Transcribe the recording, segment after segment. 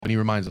he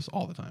reminds us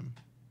all the time.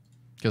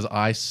 Because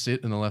I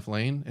sit in the left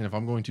lane, and if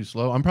I'm going too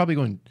slow, I'm probably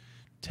going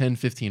 10,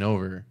 15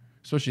 over,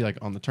 especially like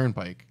on the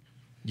turnpike.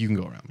 You can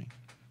go around me.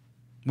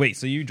 Wait,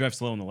 so you drive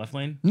slow in the left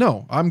lane?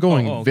 No, I'm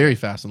going okay. very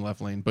fast in the left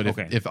lane. But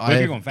Okay. if What if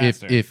you're going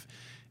faster? if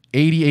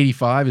 80,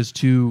 85 is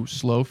too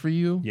slow for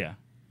you, Yeah.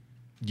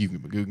 you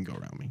can go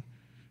around me.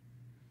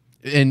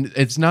 And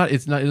it's not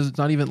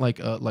even like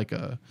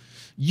a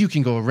you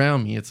can go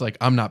around me. It's like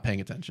I'm not paying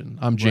attention.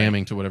 I'm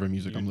jamming to whatever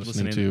music I'm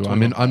listening to.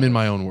 I'm in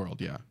my own world.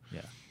 Yeah.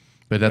 Yeah.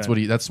 But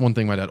that's one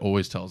thing my dad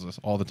always tells us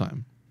all the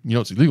time. You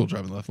know, it's illegal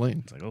driving the left lane.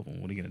 It's like, oh,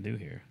 what are you gonna do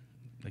here?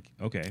 Like,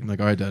 okay. I'm like,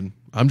 all right, Dad,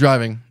 I'm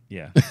driving.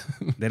 Yeah.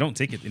 They don't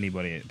ticket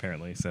anybody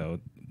apparently, so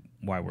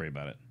why worry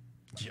about it?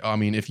 I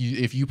mean, if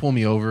you pull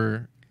me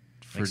over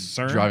for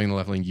sir? driving the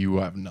left lane, you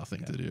have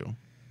nothing to do.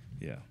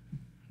 Yeah.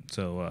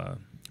 So Are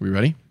we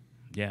ready?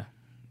 yeah.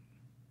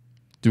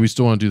 Do we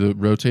still want to do the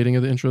rotating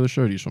of the intro of the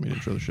show, or do you just want me to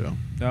intro the show?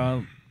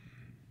 Well,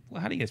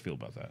 how do you guys feel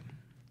about that?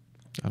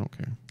 I don't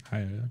care.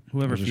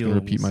 Whoever I'm just feels going to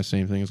repeat my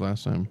same thing as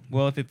last time.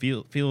 Well, if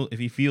you feel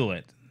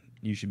it,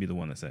 you should be the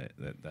one that say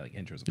that like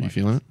intros. Are you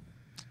feeling it?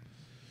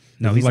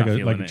 No, he's he's like not a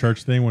feeling it.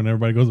 church thing when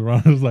everybody goes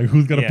around. It's like,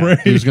 who's gonna Yeah. pray?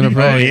 Who's going to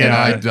pray? yeah. And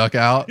I duck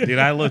out. Dude,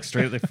 I look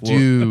straight at the floor.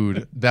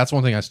 Dude, that's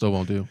one thing I still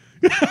won't do.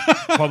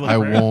 Public I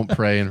prayer. won't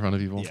pray in front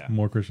of people. Yeah.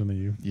 More Christian than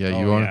you. Yeah, Oh,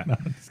 you are. yeah. No,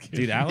 I'm just kidding.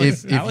 Dude,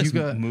 Alex, If Alex you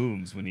got-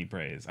 moves when he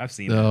prays. I've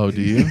seen Oh, it.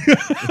 do you?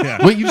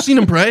 Yeah. Wait, you've seen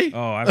him pray?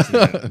 Oh, I've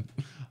seen it.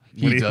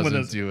 He When doesn't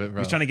when do it,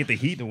 bro. He's trying to get the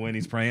heat to when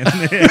he's praying.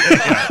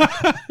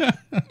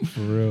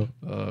 For real.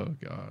 Oh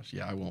gosh,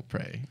 yeah, I won't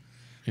pray.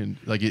 And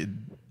like,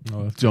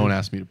 Oh, that's don't crazy.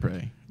 ask me to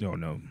pray.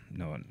 no.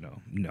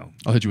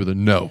 I'll hit you with a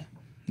no.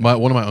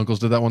 One of my uncles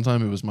did that one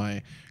time. It was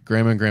my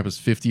grandma and grandpa's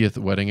 50th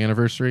wedding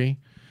anniversary,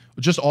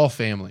 just all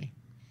family.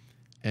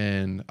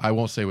 And I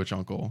won't say which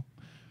uncle,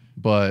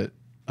 but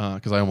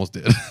because I almost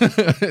did.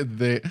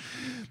 they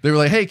were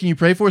like, "Hey, can you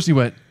pray for us?" And he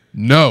went,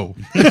 "No."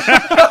 In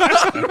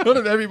front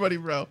of everybody,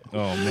 bro.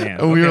 Oh man.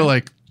 And we were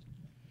like,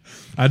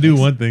 I do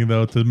one thing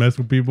though to mess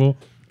with people.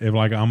 If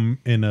like I'm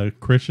in a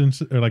Christian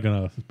or like in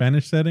a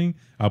Spanish setting,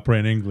 I'll pray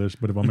in English.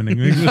 But if I'm in an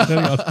English setting,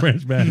 I'll pray in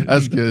Spanish.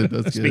 "That's good.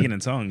 That's good." Speaking in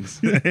tongues.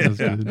 That's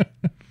good.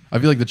 I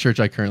feel like the church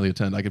I currently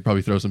attend, I could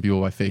probably throw some people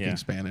by faking Yeah.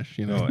 Spanish.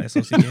 You know, Oh,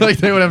 SOC. like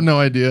they would have no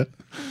idea.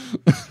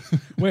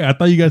 Wait, I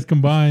thought you guys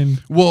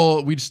combined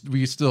Well, we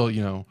still,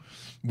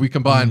 we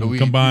combine, but we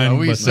Combine,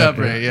 we but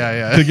separate. separate.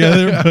 Yeah.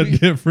 together but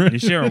different. You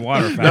share a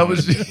water fountain. That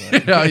was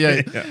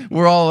yeah.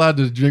 We're all allowed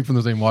to drink from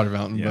the same water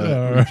fountain, Yeah. but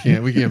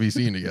Alright. we can't be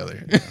seen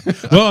together.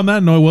 Well, on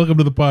that note, welcome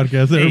to the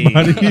podcast, Hey.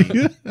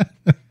 everybody.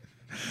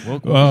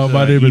 Welcome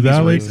my to name is Evie's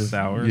Alex. Racist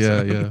Hours.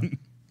 yeah.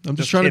 I'm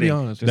just trying to be kidding.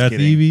 honest. Just That's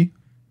kidding. Evie.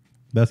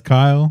 That's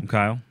Kyle. I'm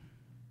Kyle.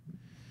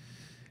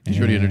 Did you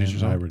already introduce And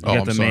yourself? I already- You Oh, got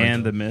I'm the sorry.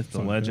 man, the myth, the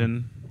Sorry.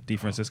 legend, D.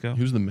 Francisco.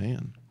 Who's the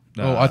man?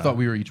 I thought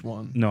we were each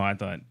one. No, I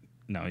thought.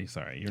 No, you're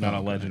sorry. You're not a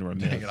okay. legend or a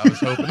Dang myth. it, I was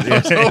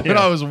hoping.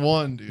 I was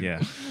one, dude.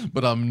 Yeah.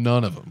 But I'm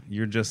none of them.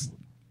 You're just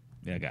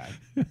a guy.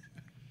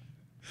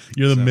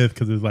 You're the myth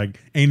because it's like,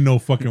 ain't no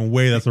fucking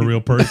way that's a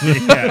real person.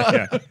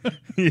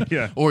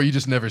 yeah. Or you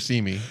just never see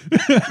me.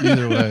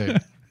 Either way.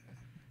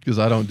 Because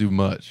I don't do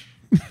much.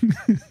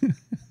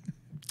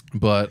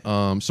 But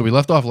so we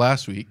left off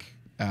last week.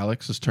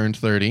 Alex has turned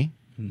 30.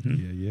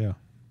 Yeah.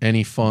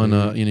 Any fun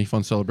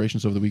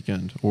celebrations over the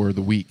weekend or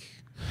the week?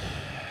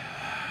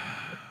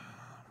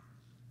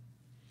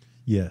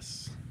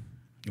 Yes.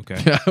 Okay.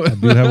 I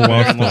do have a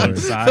wild Long story.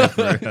 side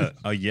for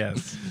a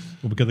yes.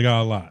 Well, because I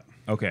got a lot.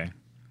 Okay.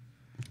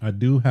 I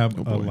do have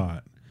a boy.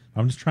 lot.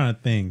 I'm just trying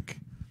to think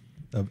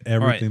of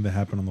everything that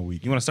happened on the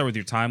weekend. You want to start with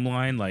your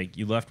timeline? Like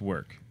you left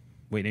work.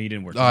 Wait, no, you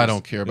didn't work. I It was-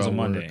 don't care it was about a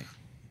Monday. work.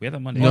 We had that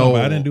Monday. No,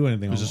 but I didn't do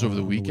anything. Was this over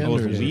the weekend, Oh,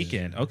 or it was is the it-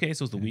 weekend. Okay,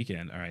 so it's the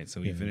weekend. All right, so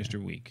you finished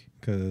your week.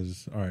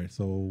 Because, all right,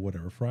 so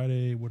whatever.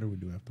 Friday, what did we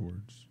do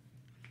afterwards?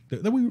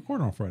 Then we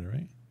recorded on Friday,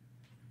 right?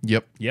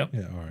 Yep. Yep.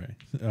 Yeah,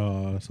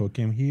 all right. So it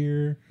came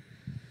here.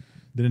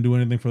 Didn't do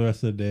anything for the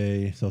rest of the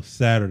day. So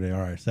Saturday,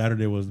 all right.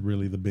 Saturday was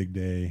really the big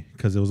day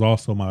because it was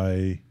also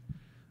my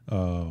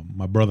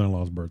my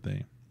brother-in-law's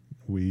birthday.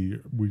 We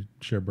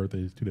share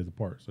birthdays 2 days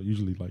apart. So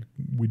usually like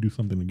we do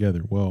something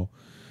together. Well,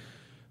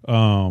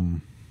 I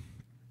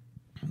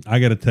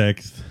got a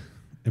text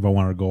if I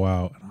wanted to go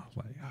out, and I was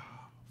like, oh,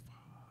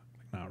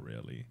 fuck, not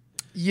really.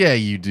 Yeah,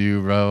 you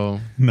do, bro.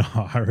 No,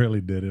 I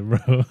really did it,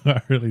 bro.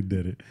 I really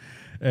did it.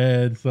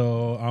 And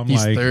so I'm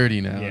He's like,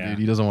 30 now, Yeah. dude.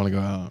 He doesn't want to go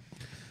out.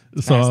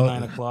 Past so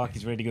 9 o'clock.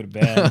 He's ready to go to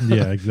bed.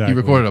 yeah, exactly. He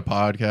recorded a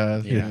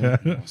podcast. Yeah.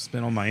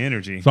 Spent all my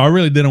energy. So I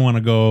really didn't want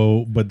to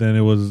go, but then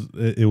it was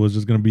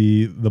just gonna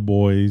be the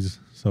boys.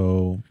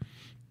 So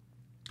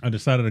I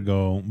decided to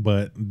go,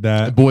 but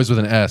that Boys with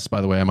an S,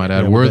 by the way, I might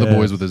add. yeah, We're with the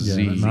boys S. with a Yeah,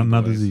 Z.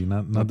 not the boys. Z,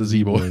 not the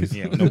Z boys.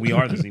 Yeah, no, we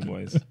are the Z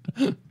boys.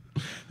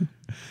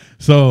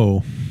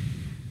 So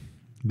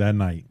that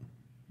night,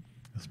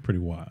 it's pretty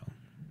wild.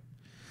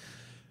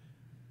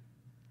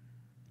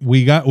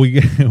 We get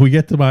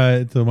to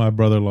my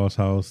brother-in-law's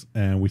house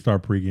and we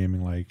start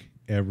pre-gaming like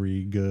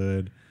every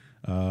good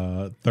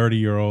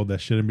 30-year-old that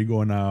shouldn't be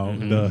going out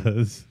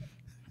does.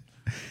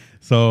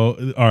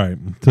 So all right,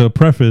 to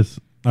preface,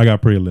 I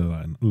got pretty lit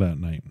that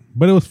night,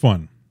 but it was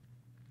fun.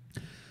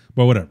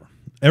 But whatever.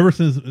 Ever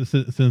since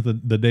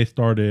the day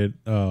started,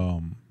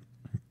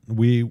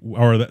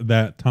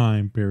 that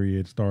time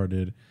period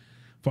started.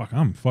 Fuck,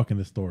 I'm fucking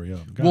this story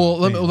up. God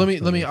Well, damn, let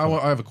me.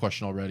 I have a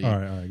question already. All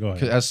right, go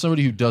 'Cause ahead. as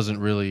somebody who doesn't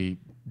really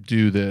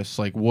do this,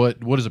 like what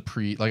is a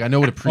pre? Like I know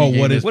what a pregame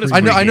what is. is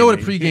I know what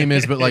a pre-gaming? pregame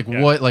is, but like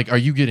Yeah. what? Like are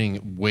you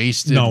getting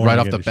wasted No, we're right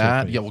not off the getting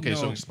bat? shit-faced. Yeah. Okay.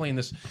 So No. explain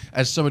this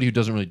as somebody who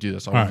doesn't really do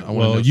this. I All want right. to know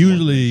Well, some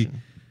usually,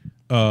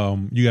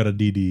 information. you got a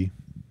DD,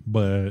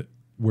 but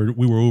we were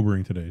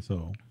Ubering today,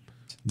 so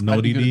no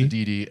I'd be good DD. at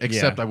the DD,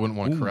 except Yeah. I wouldn't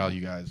want to Ooh. corral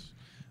you guys.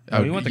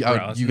 No, we want the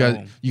corral. You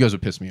No. guys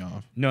would piss me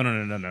off. No.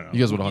 You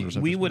guys would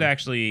 100% We piss would me off.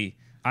 actually.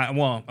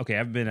 Okay,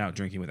 I've been out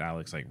drinking with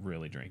Alex, like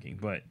really drinking,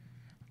 but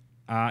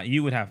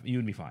you would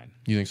be fine.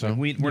 You think so?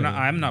 Like, we're not.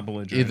 I'm not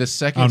belligerent. If the I'm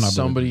second not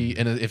somebody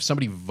and if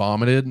somebody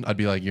vomited, I'd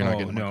be like, you're not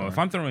getting in my no. car. If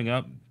I'm throwing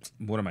up,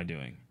 what am I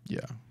doing? Yeah.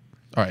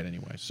 All right.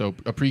 Anyway, so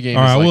a pregame.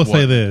 All right, is I like will what?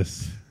 say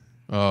this: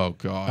 Oh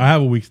God. I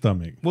have a weak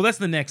stomach. Well, that's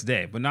the next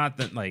day, but not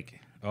that. Like,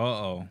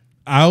 but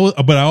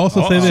I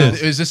also say Uh-oh. So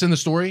this: is this in the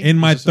story? in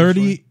my Is this in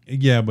the story?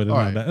 30, yeah, but it's All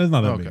not right. that. It's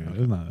not that Okay, big. okay.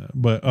 It's not that.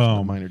 But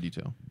A minor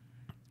detail.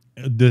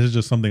 this is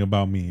just something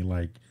about me.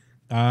 Like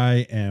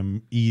I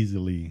am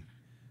easily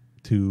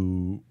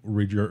to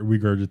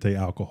regurgitate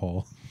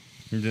alcohol.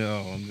 no,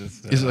 I'm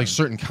just. Is it like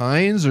certain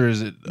kinds, or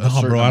is it a No,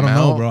 certain bro, I don't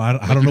amount? know, bro. I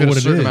Like, don't you know get what a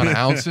it certain is. amount of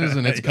ounces,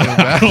 and it's coming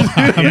back.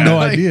 I have Yeah, no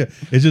like- idea.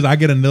 It's just I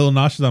get a little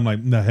nauseous. I'm like,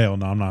 no, hell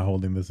no, I'm not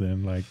holding this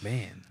in. Like,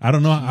 man? I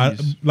don't know.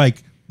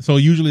 Jeez. So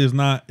usually it's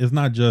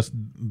not just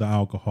the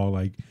alcohol.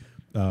 Like,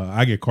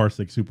 I get car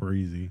sick super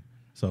easy.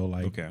 So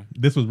like, Okay.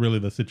 this was really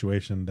the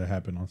situation that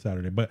happened on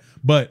Saturday. But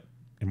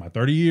in my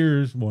 30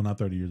 years, well, not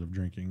 30 years of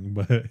drinking,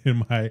 but in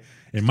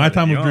my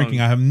time of young.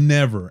 drinking, I have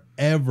never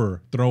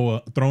ever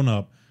thrown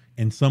up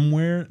in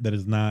somewhere that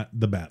is not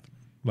the bathroom.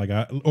 Like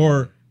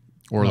or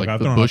I've like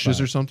the thrown bushes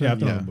outside. or something. Yeah, I've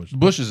thrown up bushes.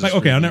 Bushes. is Like,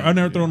 okay, freaky. I've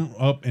never thrown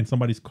up in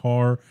somebody's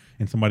car,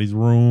 in somebody's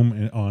room,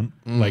 and on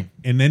like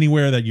in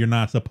anywhere that you're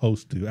not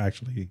supposed to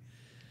actually.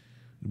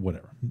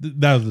 Whatever.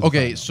 That was just Okay,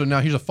 something so now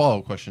here's a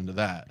follow-up question to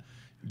that.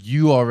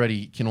 You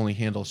already can only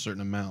handle a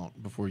certain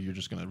amount before you're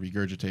just going to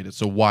regurgitate it.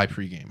 So why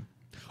pregame?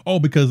 Oh,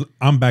 because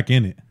I'm back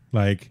in it.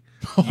 Like,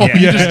 Yeah.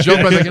 You just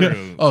jump right back in.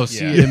 True. Oh,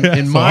 see, Yeah.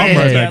 in So my I'm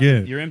right head, back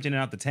in. You're emptying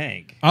out the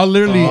tank. I'll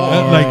literally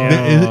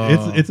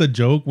Oh. it's a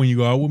joke when you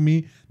go out with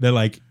me that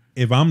like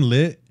if I'm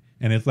lit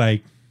and it's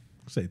like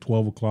say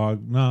 12 o'clock,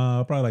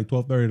 probably like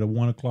 12:30 to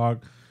 1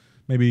 o'clock,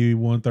 maybe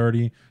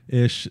 1:30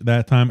 ish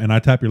that time, and I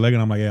tap your leg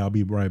and I'm like, yeah, I'll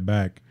be right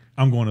back.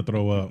 I'm going to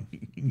throw up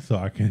so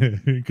I can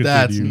continue,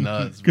 That's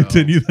nuts, bro.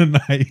 continue the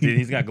night. Dude,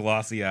 he's got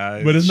glossy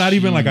eyes. But it's not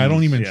even like I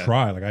don't even Yeah.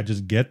 try. Like I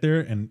just get there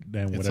and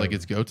then whatever. It's like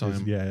it's go time.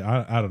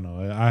 I don't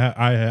know.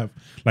 I have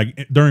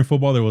like during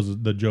football there was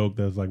the joke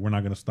that's like we're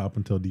not gonna stop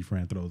until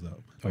DeFran throws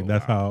up. Like Oh,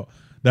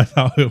 that's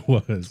how it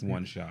was.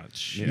 one shot.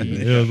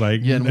 Jeez. It was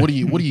like Yeah, and what are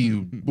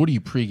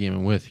you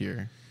pre-gaming with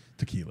here?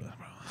 tequila,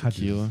 bro. I just-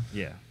 Tequila.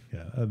 Yeah.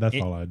 yeah, that's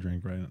And- all I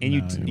drink right now. And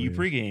you anyways.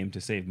 pregame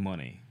to save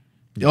money.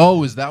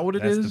 Oh, is that what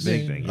it That's is? the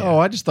big thing, yeah. Oh,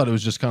 I just thought it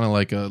was just kind of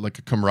like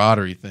a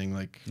camaraderie thing.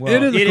 Like Well,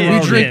 It is a we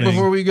camaraderie drink thing.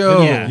 before we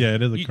go. Yeah, Yeah,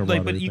 it is a You-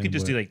 camaraderie But you thing, could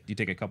just but- do like you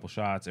take a couple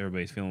shots.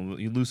 Everybody's feeling.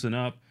 You loosen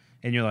up,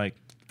 and you're like,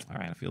 all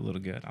right, I feel a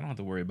little good. I don't have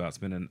to worry about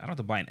spending. I don't have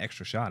to buy an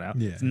extra shot out.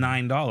 Yeah. It's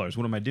 $9.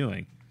 What am I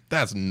doing?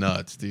 That's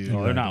nuts, dude.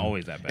 Well, they're not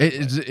always that bad.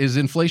 Is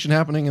inflation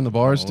happening in the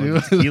bars but- too? the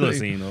tequila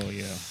scene. Oh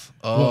yeah.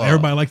 Well,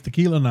 everybody likes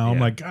tequila now. I'm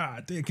Yeah. like,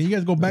 God, damn, can you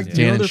guys go back to Dan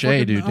the and other Shay,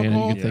 fucking dude. Dan, you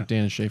alcohol? can Yeah. thank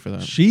Dan and Shay for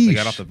that, Sheesh. They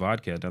got off the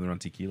vodka. Now they're on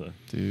tequila.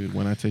 dude.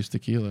 When I taste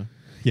tequila.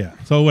 Yeah.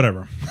 So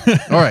whatever.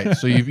 All right,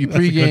 so you That's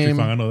a country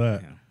song. I pregame. know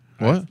that.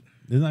 Yeah. What?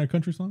 Isn't that a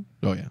country song?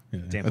 Oh yeah, Yeah.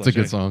 Dan that's a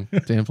good Fletcher. song.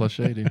 Dan plus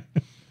Shay, dude.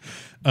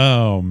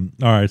 All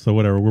right, so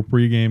whatever. We're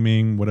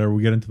pre-gaming, whatever.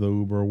 We get into the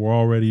Uber. We're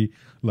already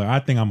like I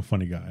think I'm a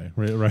funny guy,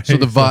 right? So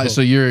the vibe.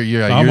 So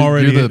you're I'm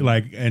already you're the,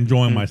 like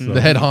enjoying myself.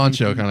 the head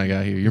honcho kind of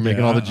guy here. You're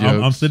making all the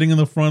jokes. I'm sitting in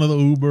the front of the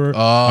Uber. Oh.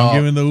 I'm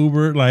giving the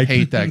Uber like I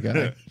hate that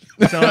guy.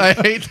 I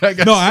hate that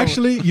guy. No, so much.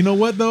 actually, you know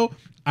what though?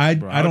 I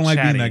don't I'm like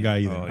being chatty. that guy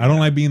either. Oh, I don't yeah.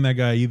 like being that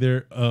guy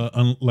either.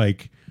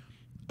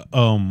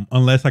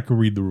 Unless I could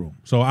read the room.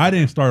 So I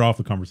didn't start off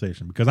the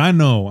conversation because I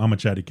know I'm a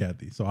chatty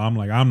Cathy. So I'm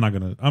like, I'm not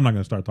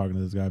gonna start talking to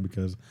this guy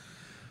because,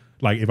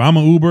 like, if I'm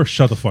an Uber,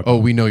 shut the fuck Oh,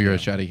 up. we know you're a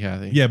chatty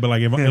Cathy. Yeah, but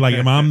like if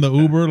I'm the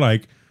Uber,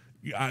 like,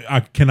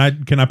 I can I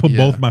put Yeah.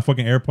 both my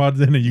fucking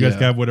AirPods in and you guys Yeah.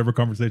 can have whatever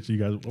conversation you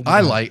guys.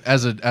 I like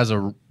as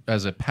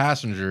a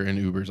passenger in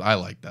Ubers. I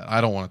like that.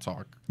 I don't want to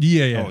talk.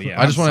 Yeah. Oh, yeah.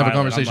 I just I'm want to have a silent.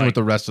 conversation I'm with like-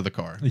 the rest of the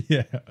car.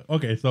 Yeah.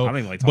 Okay. So I don't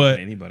even like talking but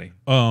to anybody.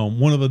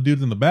 one of the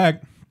dudes in the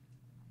back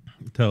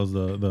tells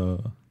the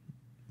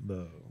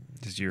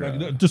Just your.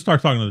 like, just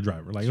start talking to the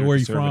driver, like, Sure, where are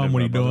you conservative from,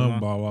 what are you doing, blah, blah,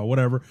 blah blah,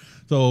 whatever.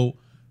 So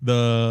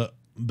the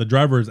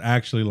driver is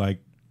actually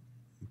like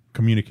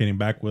communicating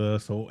back with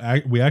us. So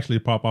we actually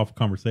pop off a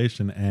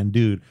conversation, and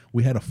dude,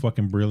 we had a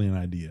fucking brilliant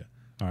idea.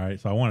 All right,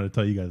 so I wanted to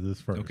tell you guys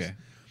this first. Okay.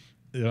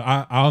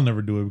 I'll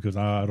never do it because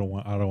I don't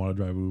want to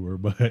drive Uber,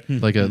 but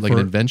Like an For-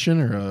 invention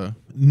or a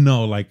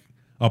no, like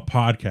a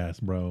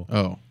podcast, bro.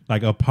 oh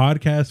Like a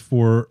podcast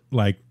for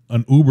like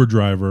an Uber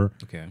driver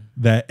Okay.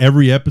 that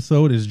every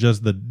episode is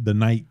just the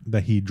night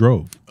that he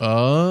drove.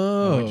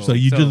 Oh, So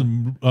you So-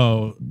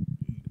 just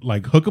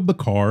like hook up the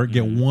car,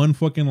 get one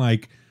fucking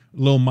like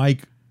little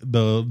mic,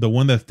 the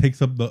one that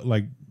takes up the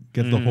like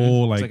gets the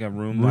whole like, It's like a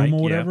room mic, or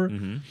yeah. whatever.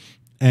 Mhm.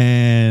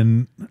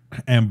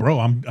 And bro,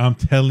 I'm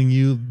telling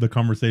you, the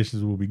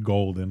conversations will be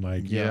golden.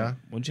 Like yeah.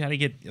 Wouldn't you have to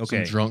get Some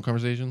okay? drunk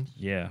conversations.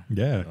 Yeah.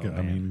 yeah, Oh,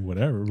 I man. mean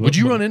whatever. Would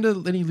you But- run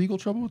into any legal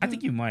trouble with I that?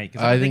 think you might.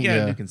 'Cause I I think think, you had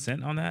to yeah. do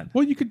consent on that.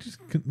 Well, you could just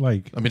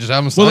like. I mean, just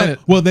have them sign it.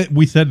 Well,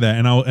 we said that,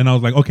 and I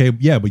was like, okay,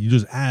 yeah, but you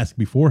just ask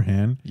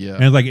beforehand. Yeah.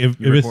 and it's like if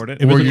it's record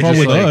it? if Or it's a you're car just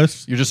with like,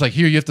 us, you're just like,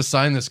 here, you have to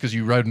sign this because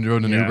you rode an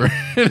Yeah.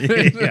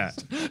 Uber. Yeah.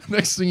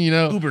 Next thing you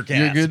know, Ubercast.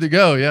 you're good to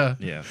go. Yeah.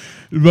 Yeah.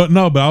 but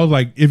I was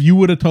like, if you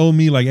would have told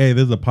me like, hey,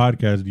 this is a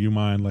podcast, do you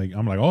mind? Like,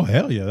 I'm like, oh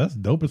hell yeah, that's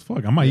dope as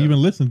fuck. I might Yeah.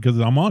 even listen because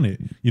I'm on it.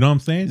 You know what I'm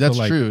saying? That's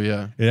so, like, true.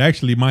 Yeah. It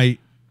actually might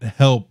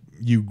help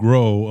you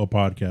grow a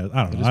podcast.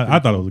 I don't know. I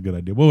thought it was a good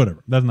idea, but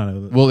whatever. That's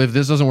not. Well, if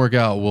this doesn't work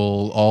out,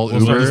 we'll all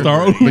Uber,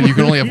 start- but you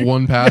can only have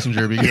one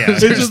passenger because Yeah.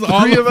 there's It's just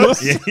all three of of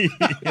us.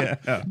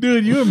 Yeah.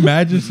 Dude, you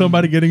imagine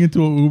somebody getting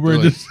into an Uber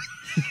and Like- just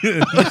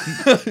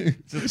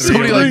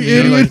Somebody like three you,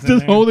 idiots like,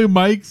 just holding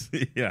mics.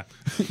 Yeah.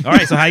 All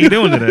right. So how you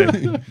doing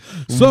today?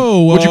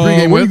 So, What'd you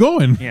pregame where with? you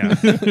going? Yeah.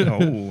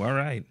 Oh, all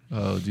right.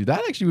 Oh, dude,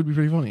 that actually would be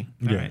pretty funny.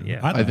 All right, yeah.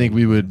 I think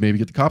we would maybe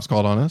get the cops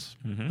called on us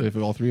Mm-hmm. if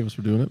all three of us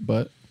were doing it.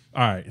 But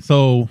All right.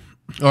 So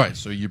all right,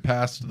 so you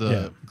passed the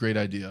Yeah. great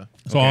idea.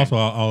 So Okay. also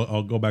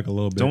I'll go back a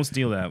little bit. Don't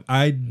steal that.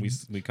 I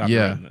We copyright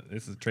Yeah. it.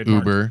 This is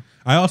trademark. Uber.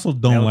 I also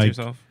don't Mail it to like.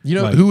 yourself. You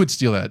know Like- who would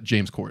steal that?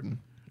 James Corden.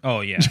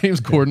 Oh yeah.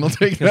 James Corden will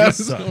take Because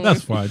that. you suck.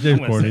 That's fine,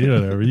 James I'm gonna Corden. say You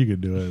it. whatever you can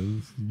do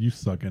it. You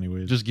suck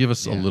anyways. Just give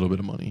us a Yeah. little bit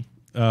of money.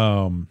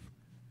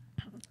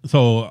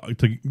 So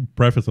to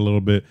preface a little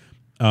bit,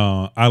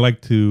 I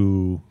like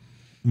to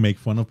make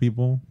fun of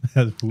people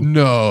as,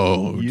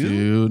 No, You?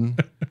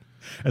 dude.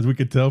 as we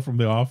could tell from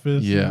The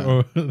Office. Yeah.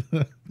 Or-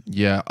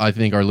 Yeah, I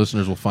think our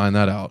listeners will find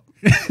that out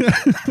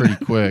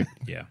pretty quick.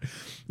 Yeah.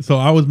 so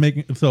I was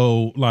making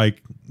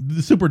like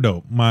super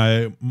dope.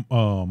 My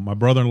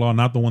brother-in-law,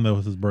 not the one that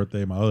was his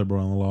birthday, my other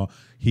brother-in-law,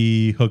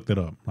 he hooked it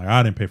up. Like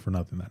I didn't pay for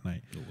nothing that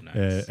night. Ooh,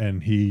 nice.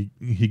 And he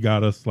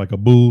got us like a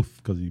booth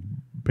because he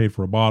paid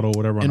for a bottle,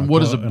 whatever. And what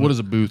does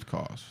a booth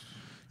cost?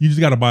 You just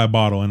got to buy a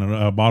bottle, and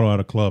a bottle at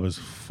a club is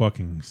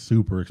fucking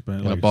super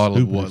expensive. And Like a bottle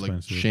of super what? Like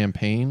expensive.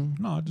 champagne?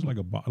 No, just like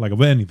like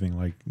of anything.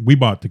 Like we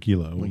bought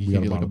tequila. Like We you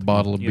got get like a tequila.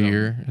 bottle of You know.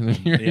 beer, and then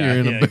you're Yeah,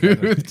 in yeah, a booth,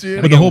 exactly. dude.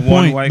 But the get whole one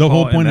point, White the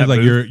whole Claw in point is that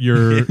like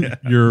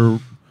booth. you're,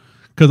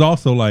 because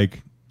also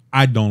like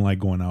I don't like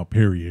going out.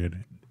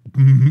 Period.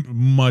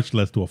 Much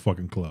less to a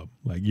fucking club.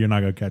 Like you're not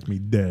gonna catch me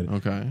dead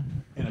Okay.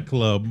 in a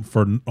club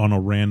on a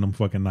random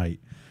fucking night.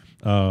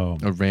 A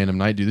random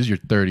night, dude. This is your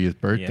 30th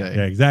birthday.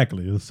 Yeah,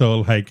 exactly. So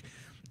like,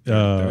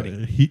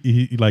 30.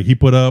 he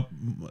put up,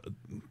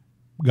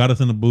 got us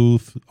in the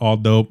booth, all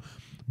dope.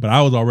 But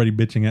I was already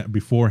bitching at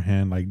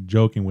beforehand, like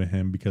joking with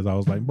him because I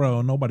was like,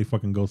 bro, nobody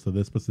fucking goes to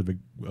this specific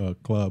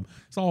club.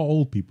 It's all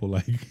old people.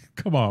 Like,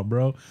 come on,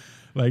 bro.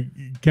 Like,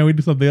 can we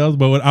do something else?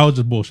 But I was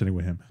just bullshitting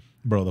with him,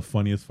 bro. The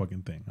funniest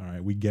fucking thing. All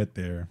right, we get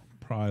there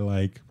probably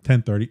like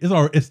 10:30.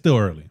 It's still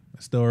early.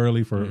 It's still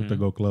early for to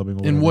go clubbing.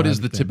 Or And whatever. what I is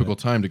the understand typical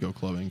that. time to go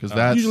clubbing? Because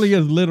that's Usually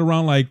gets lit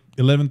around like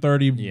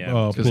 11:30 Yeah,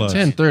 because plus.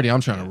 10:30.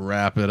 I'm trying to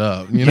wrap it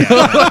up. You know,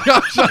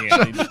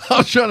 Yeah.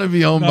 I'm trying to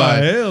be home Nah, by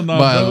hell no,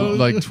 by bro.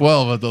 like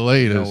 12 at the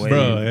latest. No way.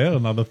 Bro, hell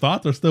no. The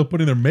thoughts are still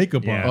putting their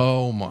makeup Yeah. on.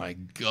 Oh my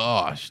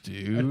gosh, At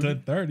dude.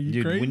 10:30, you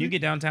Dude, crazy? when you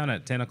get downtown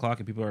at 10 o'clock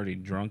and people are already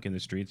drunk in the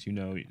streets, you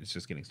know it's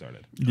just getting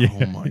started. Yeah.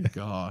 Oh my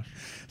gosh.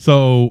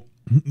 So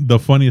the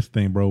funniest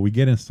thing, bro, we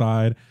get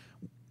inside.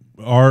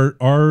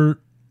 Our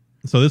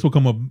so this will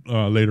come up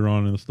later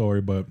on in the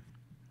story, but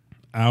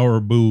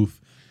our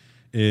booth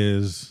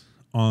is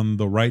on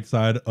the right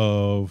side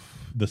of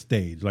the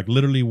stage, like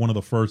literally one of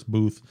the first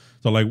booths.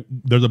 So like,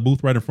 there's a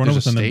booth right in front There's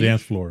of us a and the stage?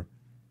 dance floor.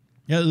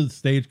 Yeah, there's a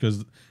stage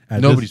because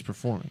Nobody's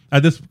performing.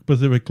 at this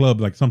specific club,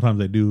 like sometimes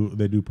they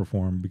do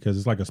perform because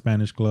it's like a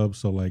Spanish club.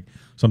 So like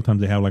sometimes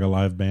they have like a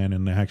live band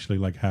and they actually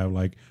like have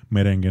like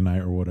merengue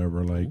night or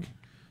whatever, like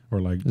or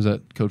like Is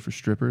that code for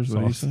strippers?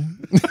 What did he Sauce.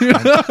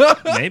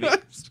 say? Maybe.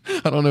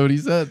 I don't know what he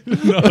said. no,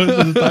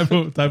 it's just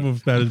a type of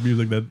Spanish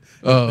music that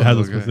Oh, has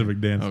a okay. specific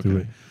dance to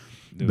Okay. it.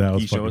 Dude, That can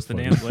was you show us the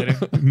fucking dance funny.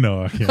 later?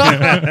 No, I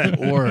can't.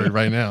 Or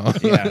right now.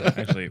 Yeah,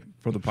 actually,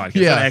 for the podcast.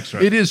 Yeah, An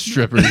extra. it is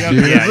strippers, Yeah,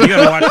 dude. yeah, you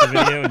gotta watch the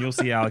video and you'll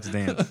see Alex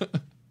dance.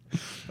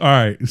 All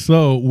right,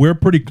 so we're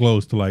pretty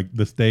close to like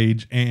the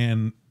stage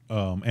and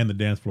the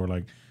dance floor.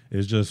 Like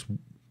it's just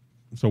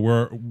so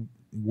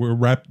we're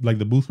wrapped, like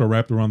the booths are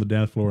wrapped around the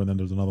dance floor, and then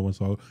there's another one.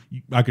 So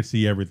I could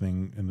see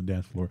everything in the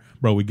dance floor,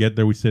 bro. We get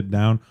there, we sit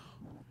down.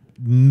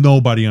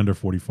 Nobody under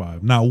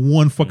 45. Not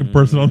one fucking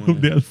person on the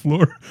dance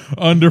floor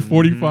under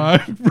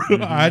 45. Bro,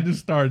 I just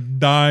started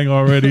dying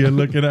already and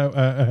looking at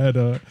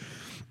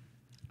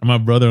my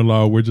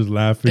brother-in-law. We're just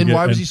laughing. And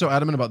why was he so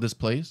adamant about this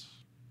place?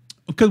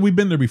 Because we've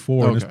been there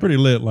before and it's Okay. pretty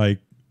lit. Like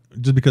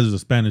just because it's a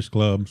Spanish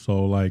club,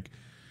 so like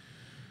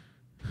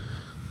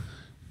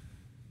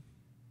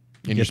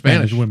And you're get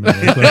Spanish Spanish. women.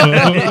 Though,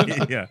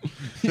 so. Yeah.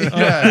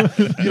 Yeah,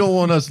 you don't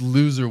want us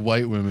loser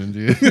white women,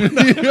 dude.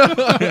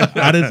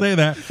 I didn't say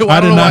that. Well, I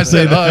don't did know why not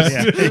say that. us.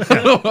 Yeah. I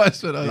don't know why I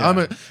said us. I'm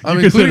You're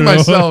including considered a-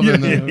 myself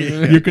in yeah,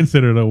 there. You're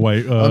considered a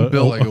white. I'm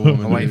built like a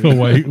woman. a white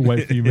dude.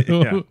 white female,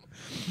 Yeah.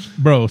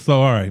 bro.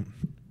 So all right,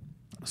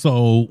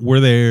 so we're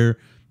there.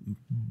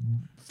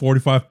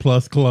 45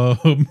 plus club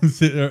dude.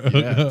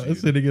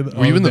 sitting in the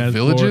Were you in the dance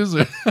villages?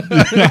 Or?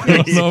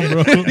 I don't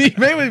know, bro.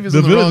 Maybe he was The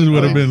in the villages wrong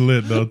would have place. been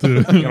lit though too.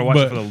 You gotta watch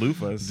but, it for the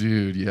loofahs.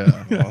 Dude,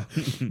 yeah.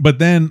 but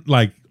then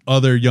like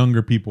other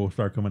younger people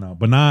start coming out,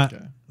 but not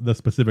Okay. the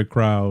specific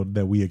crowd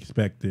that we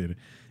expected.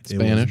 It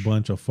was Spanish? a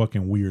bunch of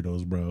fucking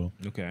weirdos, bro.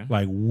 Okay.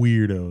 Like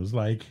weirdos.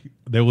 Like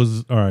there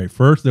was all right.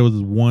 First, there was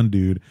this one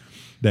dude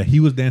that he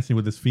was dancing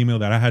with this female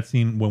that I had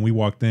seen when we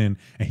walked in,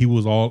 and he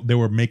was all they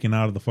were making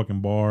out of the fucking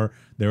bar.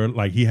 They were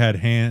like he had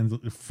hands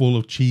full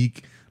of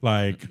cheek,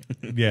 like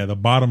yeah, the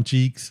bottom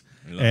cheeks,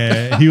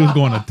 and he was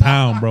going to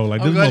town, bro.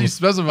 Like I'm this glad you mother-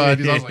 specified.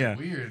 Because I was like, Yeah.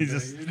 weird. He's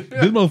just- dude.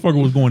 this motherfucker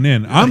was going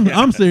in.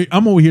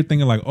 I'm over here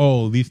thinking like,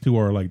 oh, these two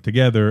are like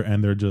together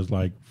and they're just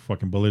like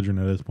fucking belligerent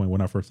at this point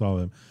when I first saw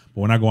them.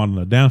 But when I go out on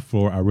the dance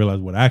floor, I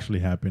realized what actually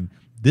happened.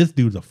 This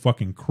dude's a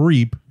fucking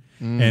creep,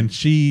 and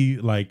she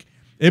like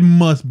it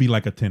must be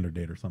like a Tinder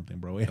date or something,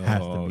 bro. It has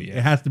to Oh, be. yeah.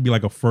 It has to be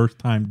like a first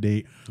time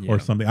date Yeah. or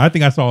something. I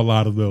think I saw a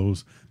lot of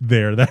those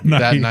there that night.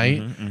 That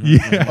night?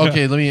 Yeah.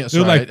 Okay, let me.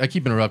 Sorry, like- I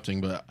keep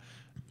interrupting, but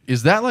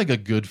is that like a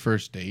good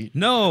first date?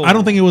 No. I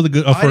don't think it was a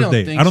I first don't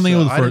date. think I don't think so.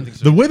 it was I a didn't first. think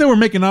so. The way they were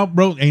making out,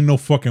 bro, ain't no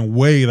fucking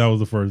way that was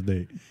the first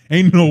date.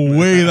 Ain't no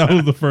way that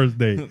was the first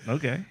date.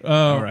 Okay.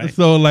 All right.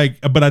 So like,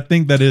 but I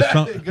think that is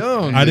something.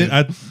 Go, I dude. did.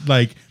 I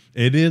like.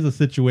 It is a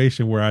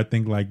situation where I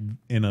think like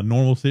in a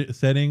normal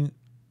setting,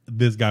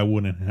 this guy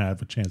wouldn't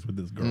have a chance with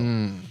this girl.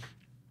 Mm.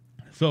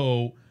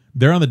 So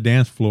they're on the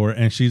dance floor,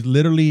 and she's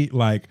literally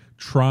like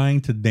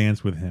trying to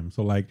dance with him.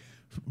 So like,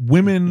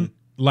 women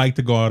like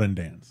to go out and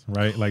dance,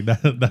 right? Like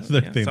that's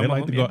their Yeah, thing. some They of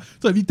like to them, go. yeah.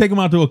 So if you take them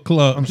out to a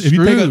club, I'm if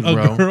you take screwed, a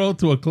bro. girl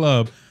to a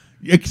club,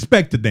 you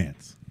expect to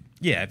dance.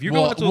 Yeah. If you're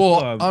Well, going to a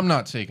club, I'm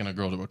not taking a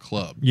girl to a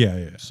club. Yeah,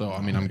 yeah. So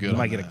I mean, I'm good. you on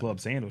might get a that. club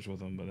sandwich with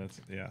them, but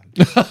that's yeah.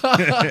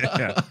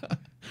 Yeah.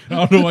 I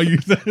don't know why you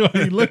said why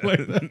you look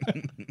like that.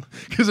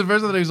 Because the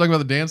first time he was talking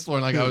about the dance floor,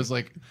 and like I was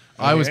like,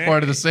 I was Okay.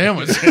 part of the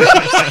sandwich.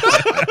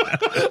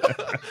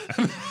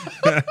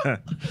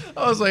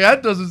 I was like,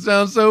 that doesn't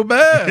sound so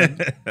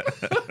bad.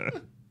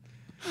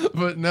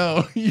 But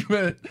no, you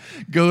meant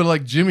go to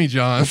like Jimmy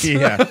John's.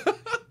 Yeah.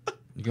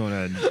 You're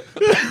going to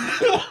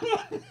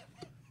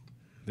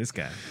this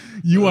guy.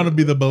 You want to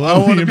be the I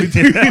bologna want to in be.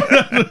 between.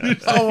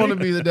 I want to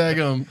be the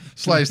daggum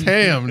sliced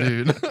ham,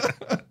 dude.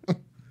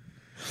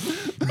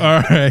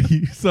 All right.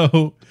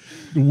 So,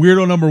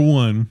 weirdo number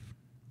one,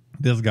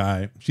 this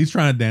guy, she's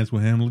trying to dance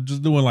with him,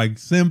 just doing like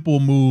simple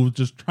moves,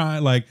 just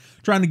trying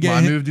to get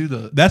My him. move, do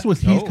the. That's what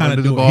he's Oh, kind under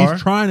of the doing. bar?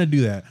 He's trying to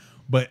do that.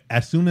 But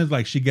as soon as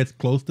like she gets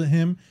close to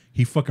him,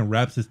 he fucking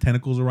wraps his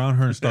tentacles around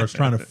her and starts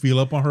trying to feel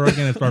up on her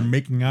again and start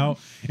making out.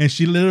 And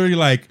she literally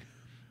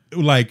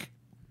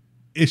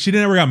she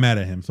never got mad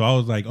at him. So I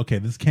was like, okay,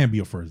 this can't be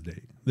a first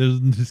date.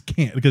 This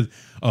can't, because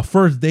a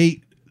first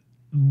date,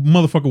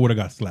 motherfucker would have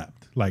got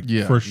slapped. Like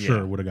Yeah. for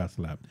sure would have got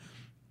slapped.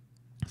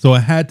 So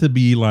it had to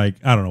be like,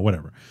 I don't know,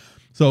 whatever.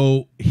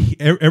 So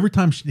every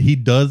time he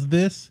does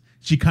this,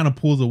 she kind of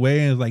pulls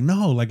away and is like,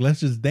 no, like, let's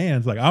just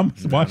dance. Like, I'm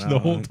watching the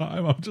whole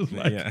time. I'm just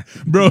like, Yeah.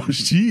 bro,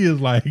 she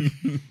is like,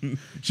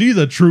 she's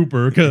a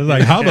trooper. Because,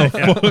 like, how the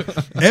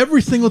fuck?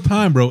 Every single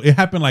time, bro, it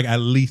happened like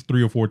at least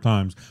 3 or 4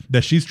 times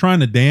that she's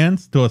trying to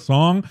dance to a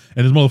song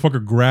and this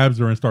motherfucker grabs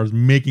her and starts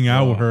making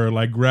out with her,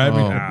 like, grabbing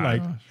Oh, her.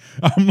 Like,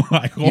 I'm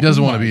like, He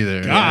doesn't want to my be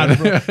there. God,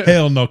 bro.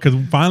 Hell no. Because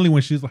finally,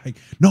 when she's like,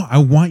 no, I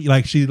want you,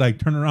 like, she like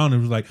turned around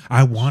and was like,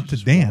 I want to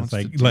dance. Wants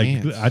Like, to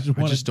dance. I just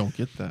want to. don't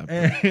get that.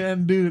 Bro.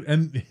 And dude,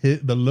 and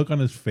the look on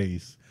his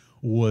face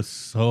was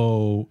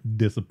so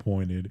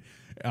disappointed.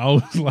 I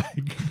was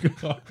like,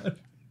 God.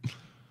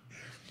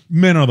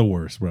 Men are the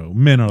worst, bro.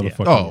 Men are the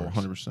fucking Oh,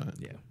 worst. 100%.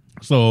 Yeah.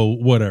 So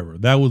whatever.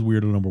 That was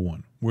weirdo number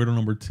one. Weirdo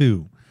number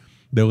two.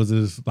 There was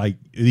this like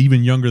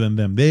even younger than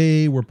them.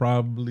 They were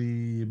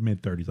probably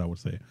mid-30s, I would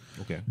say.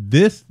 Okay.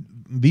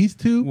 These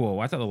two. Whoa,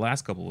 I thought the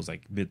last couple was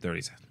like mid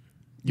 30s.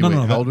 You wait,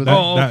 held with that, that?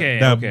 Oh, that- okay,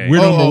 that okay. weirdo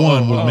Oh, number oh,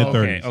 one oh, was oh,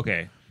 mid-30s.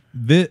 Okay.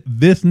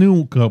 This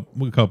new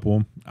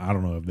couple, I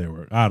don't know if they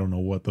were. I don't know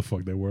what the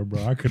fuck they were,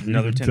 bro. I couldn't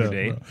Another even Tinder tell,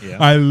 date, bro. yeah.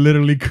 I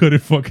literally couldn't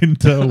fucking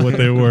tell what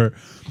they were.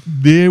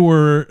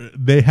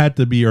 They had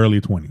to be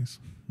early 20s.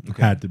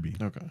 Had to be.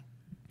 Okay.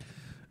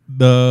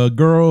 The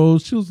girl,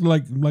 she was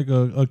like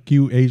a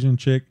cute Asian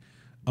chick.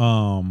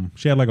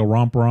 She had like a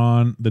romper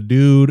on. The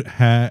dude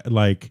had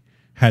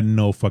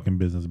no fucking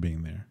business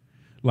being there.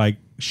 Like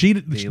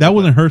that look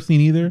wasn't her scene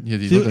either. Yeah,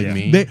 they She- look like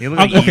me. They look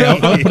like you.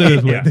 I'll put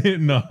it this way. Yeah.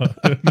 No.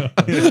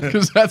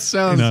 Because that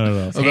sounds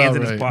No. about Hands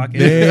in his right. pocket.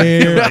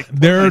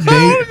 Their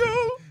date,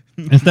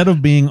 instead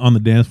of being on the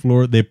dance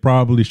floor, they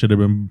probably should have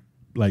been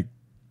like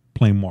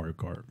playing Mario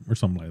Kart or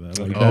something like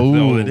that. Like,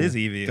 Oh, it is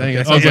Eevee. Dang,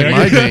 Okay. it sounds Okay.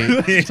 like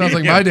my date. Sounds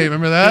like my date.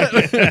 Remember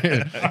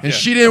that? And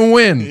she didn't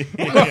win.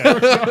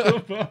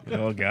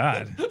 Oh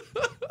God,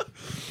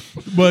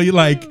 but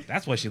like,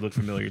 that's why she looked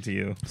familiar to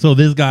you. so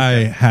this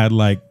guy had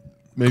like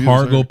Maybe it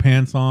was cargo her.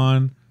 pants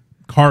on,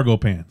 cargo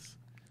pants.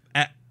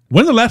 At-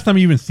 When's the last time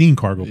you even seen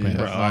cargo pants?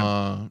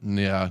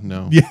 Yeah,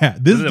 no. Yeah,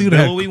 this Was it dude the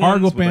had billowy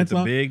cargo ones with, pants like,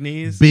 on. the big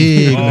knees,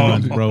 Big Oh.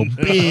 ones, bro.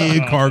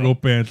 Big cargo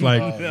pants.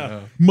 Like,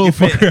 Yeah.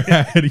 motherfucker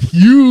had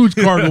huge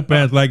cargo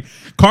pants. Like,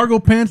 cargo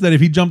pants that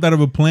if he jumped out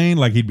of a plane,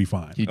 like, he'd be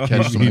fine. He'd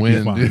catch He'd some be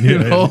wind, fine.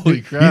 dude. Yeah.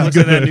 Holy crap. Looks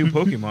like that new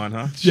Pokemon,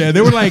 huh? Yeah,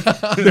 they were like,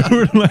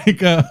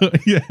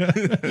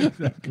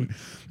 exactly.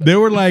 They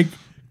were like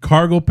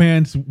cargo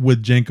pants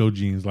with Jenko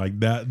jeans. Like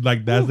that,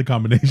 like that's the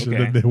combination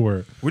Okay. that they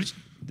were.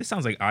 This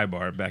sounds like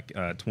Ibar back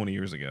 20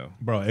 years ago.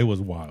 Bro, it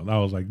was wild. I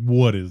was like,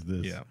 what is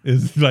this? Yeah.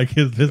 It's like,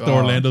 is this the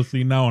God. Orlando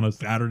scene now on a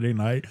Saturday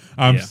night?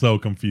 I'm Yeah. so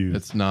confused.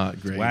 It's not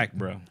great. Whack,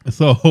 bro.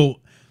 So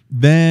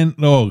then,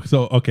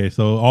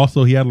 so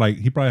also he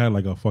probably had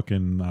like a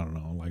fucking, I don't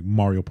know, like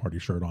Mario Party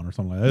shirt on or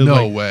something like that. It was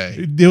No like-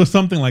 way. It was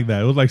something like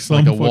that. It was like some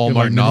Like a fucking, Walmart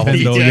like,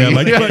 novelty. Nintendo, Yeah, yeah,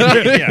 like,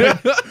 yeah.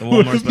 The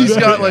Walmart He's special,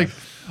 got yeah. like,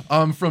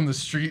 I'm from the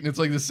street, and it's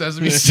like the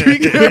Sesame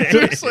Street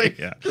character. It's like,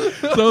 Yeah.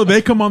 So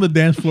they come on the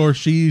dance floor.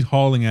 She's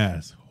hauling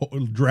ass,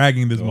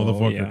 dragging this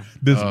motherfucker. yeah.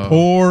 This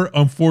poor,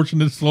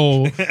 unfortunate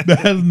soul that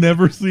has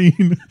never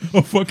seen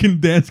a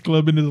fucking dance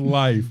club in his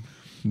life.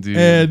 dude,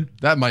 And-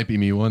 that might be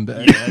me one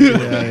day.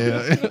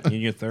 Yeah.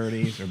 In your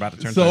 30s or about to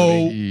turn So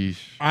 30.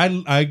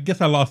 Yeesh. I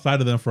guess I lost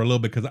sight of them for a little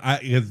bit because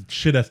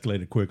shit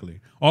escalated quickly.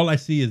 All I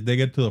see is they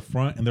get to the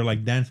front and they're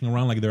like dancing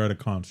around like they're at a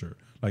concert.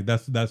 Like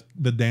that's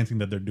the dancing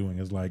that they're doing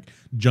is like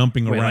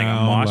jumping Wait, like a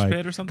around, mosh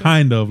pit or something?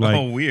 kind of like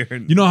Oh,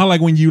 weird. You know how like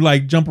when you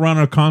like jump around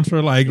at a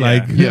concert, like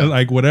Yeah.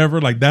 like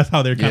whatever, like that's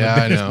how they're kind Yeah, of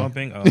I dancing. know.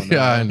 Bumping? Oh, no.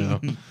 Yeah, I know.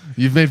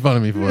 You've made fun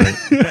of me for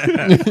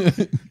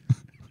it.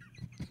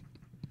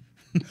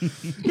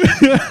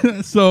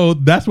 So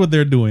that's what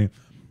they're doing.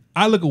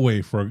 I look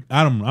away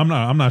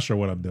I'm not sure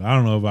what I'm doing. I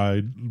don't know if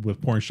I was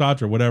pouring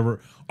shots or whatever.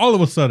 All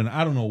of a sudden,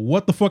 I don't know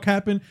what the fuck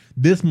happened.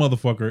 This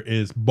motherfucker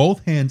is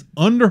both hands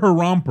under her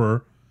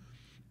romper,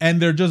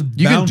 and they're just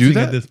You can do bouncing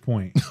that? at this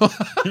point.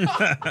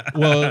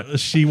 Well,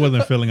 she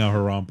wasn't filling out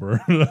her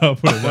romper. I'll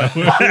put it that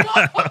way.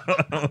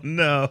 Oh,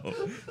 no.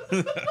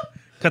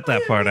 Cut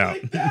that part out.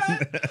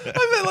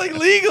 I meant like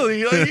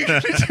legally. Like you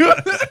could do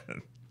that.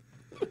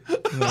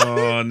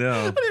 Oh,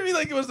 no. I didn't mean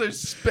like it was their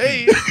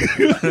space.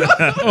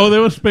 Oh,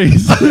 there was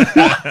space.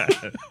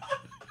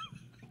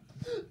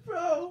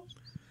 Bro.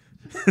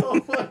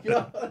 Oh my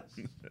gosh.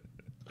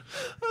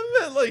 I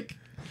meant like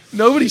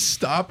nobody's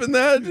stopping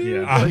that,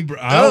 dude. Yeah. Like,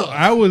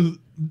 I was,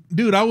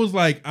 dude. I was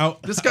like,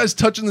 this guy's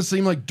touching the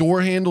same like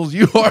door handles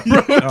you are,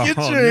 bro. Get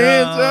Oh, your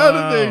hands out of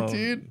no. there,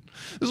 dude.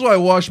 This is why I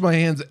wash my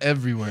hands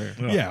everywhere.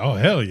 yeah. Oh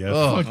hell yeah.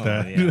 Oh, Fuck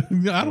that.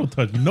 yeah. I don't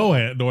touch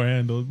no door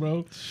handles,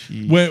 bro.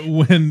 Jeez.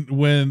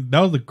 When that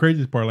was the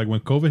craziest part. Like when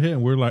COVID hit,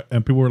 and we're like,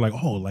 and people were like,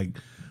 oh, like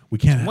we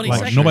can't, 20 like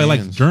seconds. nobody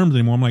likes Hands. germs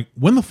anymore. I'm like,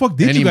 when the fuck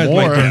did you guys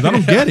Anymore. like germs? I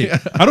don't get it.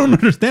 I don't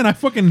understand. I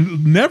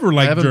fucking never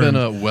liked haven't germs. been,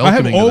 I have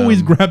welcoming to always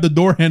them. grabbed the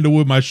door handle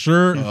with my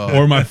shirt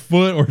or my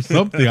foot or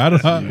something. I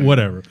don't know,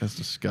 whatever. That's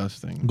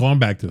disgusting. Going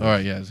back to this. All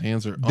right, yeah, his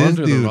hands are This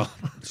under the dude. rock.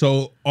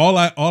 So all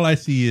I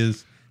see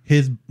is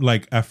his,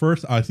 like, at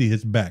first I see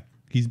his back.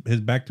 His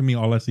back to me.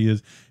 All I see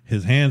is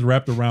his hands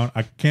wrapped around.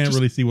 I can't Just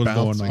really see what's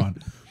bouncing. going on.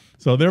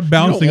 So they're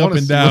bouncing up wanna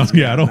and see down. what's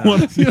Yeah, I don't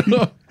want to see. You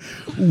know?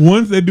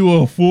 Once they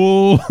do a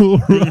full,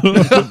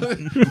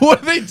 What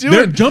are they doing?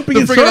 they're jumping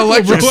the in freaking circles, bro.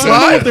 electric I don't know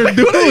slide. what they're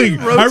doing.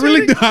 I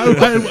really,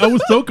 Rotating? I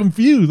was so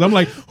confused. I'm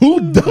like,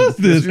 who does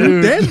this?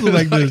 Who Dude. dances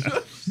like this?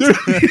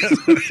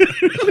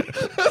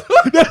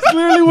 That's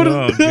literally what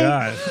Oh, it's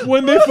God.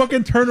 when they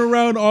fucking turn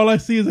around, all I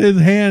see is his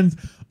hands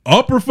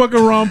up her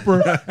fucking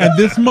romper, and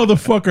this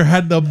motherfucker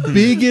had the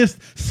biggest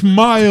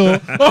smile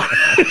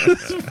on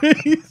his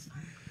face.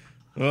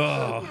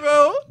 Oh,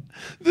 Bro,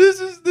 this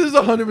is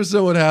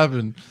 100% what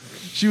happened.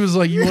 She was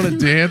like, "You want to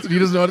dance?" And he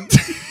doesn't know how to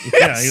dance.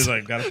 yeah. He was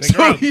like, got to figure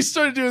So out. he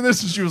started doing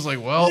this, and she was like,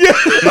 "Well,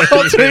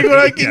 I'll take what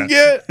I can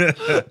get."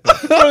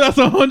 Bro, that's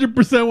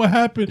 100% what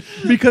happened,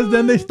 because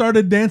then they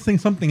started dancing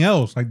something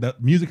else. Like the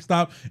music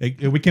stopped,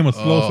 it became a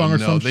slow song or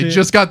some they shit.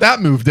 just got that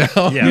move down.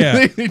 Yeah.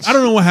 Yeah, They I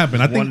don't know what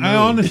happened. I One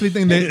honestly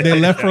think they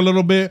left for a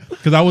little bit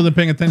because I wasn't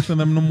paying attention to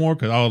them no more,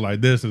 because I was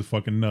like, this is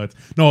fucking nuts.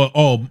 No,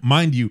 oh,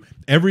 mind you,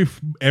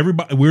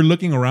 everybody, we're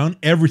looking around,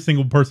 every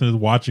single person is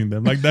watching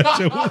them. Like that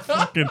shit was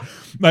fucking,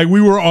 like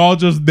we were all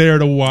just there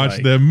to watch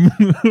Like- them.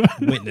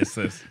 Witness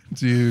this.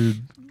 dude.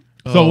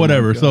 So Oh my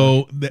whatever. God.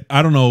 So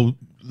I don't know.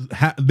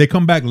 They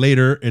come back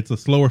later. It's a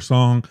slower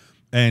song,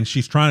 and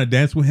she's trying to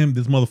dance with him.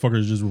 This motherfucker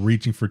is just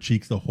reaching for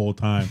cheeks the whole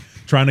time,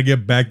 trying to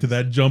get back to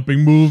that jumping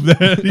move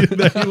that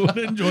he would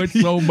enjoy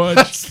so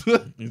much.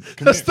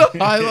 That's the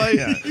highlight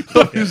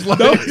Yeah. of his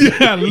life.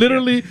 Yeah,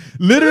 literally.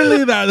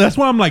 That's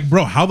why I'm like,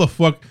 bro, how the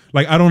fuck?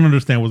 Like, I don't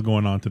understand what's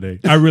going on today.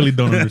 I really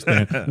don't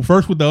understand.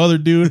 First with the other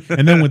dude,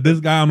 and then with this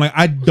guy, I'm like,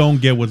 I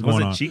don't get what's Was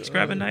going it on. cheeks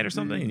grabbing night or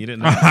something? And you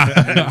didn't know.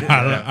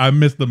 I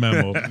missed the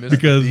memo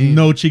because the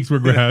no cheeks were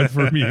grabbed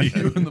for me.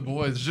 You and the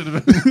boys should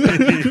have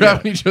been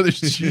grabbing each other's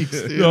cheeks,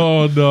 dude.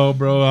 Oh no,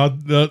 bro!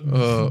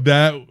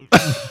 That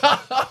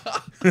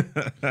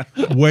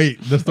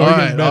wait, the story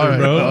gets better,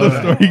 bro.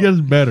 The story gets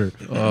better.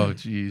 Oh,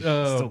 jeez.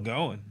 Still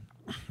going.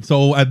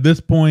 So at this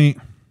point,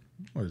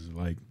 what is it,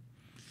 like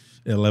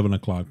 11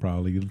 o'clock,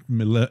 probably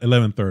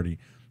 11:30.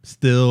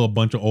 Still a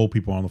bunch of old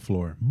people on the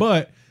floor,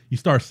 but you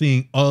start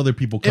seeing other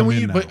people come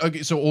in now. But,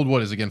 okay, so old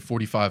what is again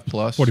 45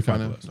 plus? 45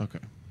 kinda? plus. Okay.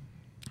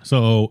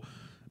 So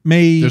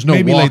There's no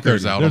maybe late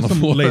walkers 30s. out There's on the some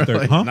floor. late 30s.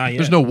 Like, Huh? Not yet.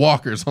 There's no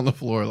walkers on the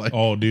floor. Like,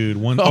 Oh, dude.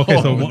 One Oh,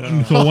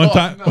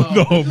 time.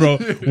 No, bro.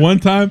 One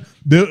time.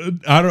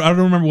 I don't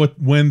remember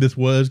when this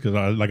was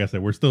because, like I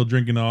said, we're still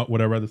drinking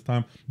whatever at this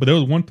time. But there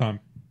was one time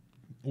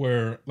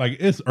where, like,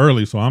 it's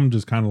early, so I'm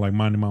just kind of like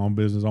minding my own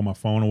business on my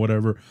phone or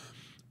whatever.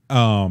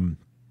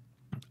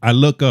 I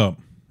look up,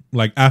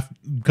 like,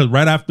 because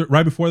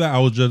right before that, I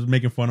was just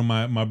making fun of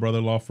my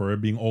brother-in-law for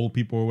it being old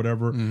people or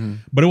whatever,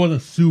 but it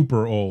wasn't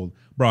super old,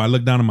 bro. I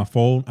look down at my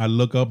phone, I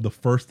look up, the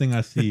first thing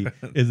I see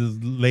is this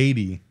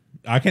lady.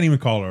 I can't even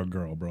call her a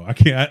girl, bro. I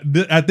can't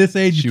at this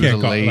age. She You was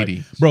can't a call lady.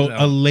 her, like, bro,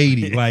 a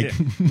lady. Like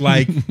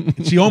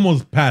she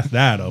almost passed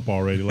that up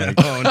already. Like,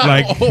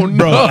 Oh,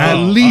 bro, no. at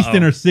least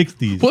in her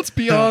 60s. what's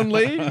beyond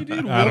lady,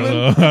 dude? I don't Woman?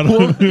 know. I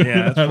don't, Yeah,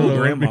 that's I don't full know.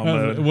 grandma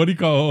mode. What do you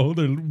call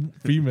older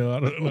female? I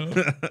don't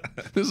know.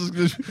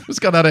 This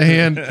got out of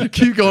hand.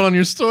 Keep going on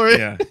your story.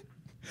 Yeah.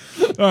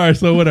 All right,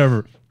 so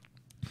whatever.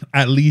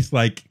 At least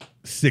like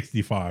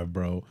 65,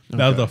 bro.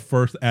 That was the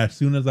first. As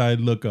soon as I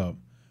look up,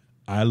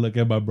 I look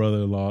at my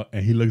brother-in-law,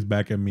 and he looks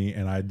back at me,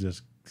 and I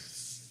just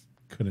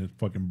couldn't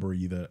fucking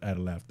breathe out of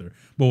laughter.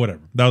 But whatever.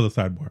 That was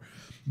a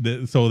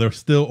sidebar. So there's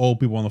still old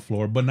people on the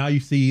floor, but now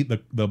you see the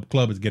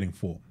club is getting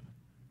full.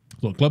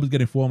 So the club is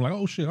getting full. I'm like,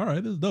 oh shit, all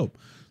right, this is dope.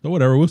 So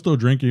whatever, we're still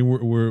drinking.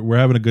 We're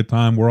having a good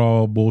time. We're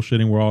all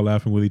bullshitting. We're all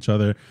laughing with each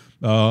other.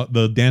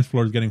 The dance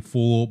floor is getting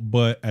full,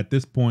 but at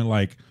this point,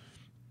 like,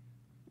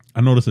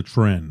 I notice a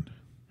trend.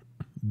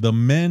 The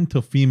men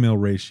to female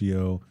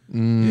ratio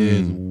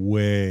is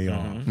way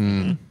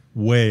off.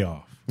 Way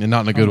off. And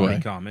not in a good Pretty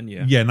way. common,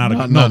 yeah. Yeah, not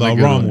Not the in a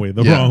good wrong way. way.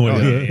 The Yeah. wrong way. Oh,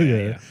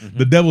 yeah, yeah.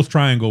 The devil's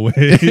triangle way.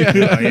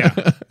 Oh,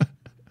 yeah.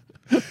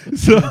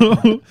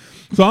 So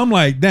I'm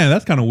like, damn,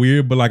 that's kind of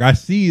weird. But like, I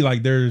see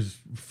like there's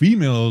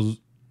females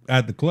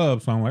at the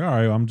club, so I'm like, all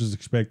right, I'm just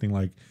expecting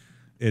like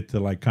it to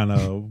like kind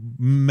of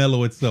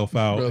mellow itself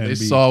out. Bro, and they be,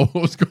 saw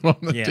what was going on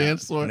in the Yeah,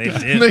 dance floor. they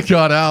did. And they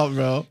got out,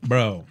 bro.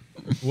 bro.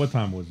 What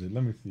time was it?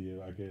 Let me see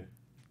if I can.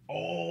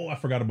 Oh, I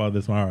forgot about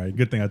this one. All right,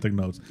 good thing I took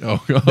notes. Oh,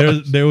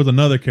 God. There was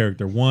another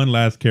character, one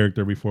last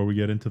character before we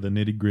get into the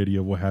nitty gritty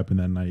of what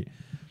happened that night.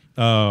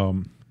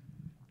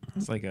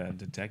 It's like a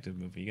detective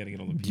movie. You got to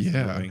get all the pieces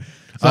Yeah. moving.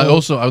 I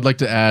would like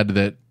to add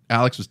that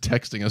Alex was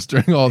texting us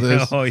during all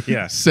this. Oh,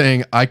 yeah.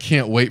 Saying, I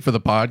can't wait for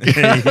the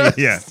podcast.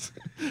 Yeah.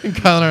 And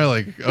Kyle and I are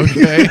like,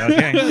 okay.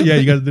 Okay. Yeah,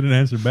 you guys didn't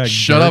answer back.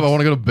 Shut up. I jerks.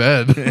 want to go to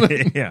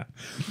bed. Yeah.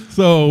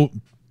 So,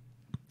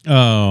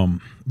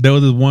 there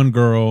was this one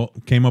girl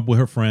came up with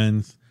her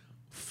friends.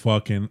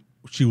 Fucking,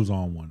 she was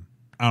on one.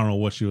 I don't know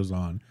what she was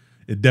on.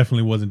 It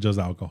definitely wasn't just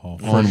alcohol.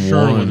 For On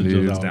sure, it one, wasn't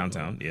dude. just It's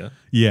alcohol. downtown. Yeah.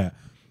 Yeah,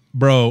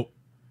 bro,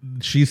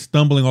 she's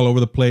stumbling all over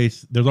the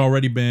place. There's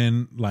already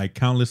been like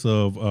countless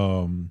of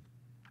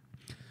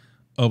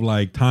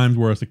like times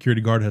where a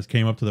security guard has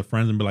came up to the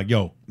friends and be like,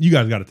 "Yo, you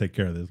guys got to take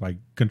care of this. Like,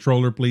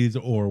 control her, please,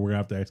 or we're gonna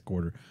have to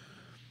escort her."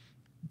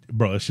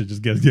 Bro, it should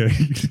just get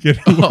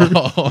worse.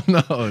 Oh,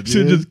 no, Shit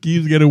dude. just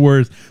keeps getting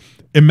worse.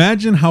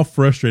 Imagine how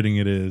frustrating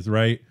it is,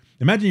 right?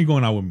 Imagine you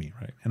going out with me,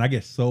 right? And I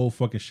get so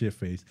fucking shit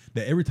faced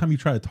that every time you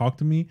try to talk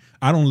to me,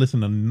 I don't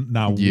listen to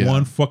not Yeah.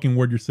 one fucking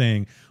word you're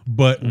saying,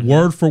 but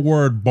word for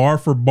word, bar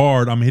for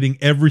bar, I'm hitting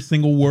every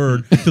single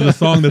word to the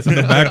song that's in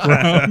the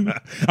background.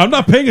 I'm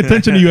not paying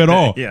attention to you at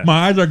all. Yeah.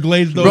 My eyes are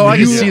glazed over. Bro, I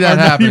can You see are that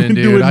not happening, even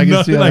dude. doing I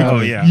can see nothing. that Like,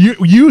 happening. Oh,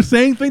 yeah. You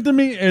saying things to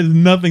me is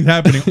nothing's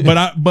happening,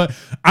 but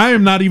I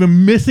am not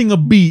even missing a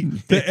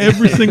beat to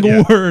every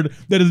single word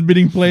that is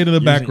being played in the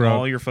Using background.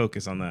 all your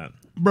focus on that.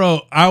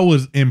 Bro, I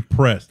was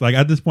impressed. Like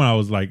at this point, I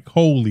was like,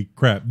 "Holy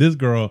crap! This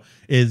girl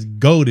is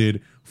goated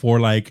for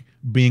like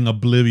being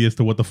oblivious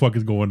to what the fuck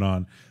is going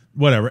on."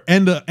 Whatever.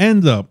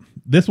 Ends up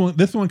this one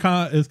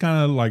kind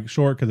of like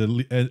short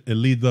because it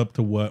leads up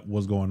to what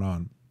was going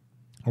on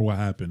or what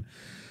happened.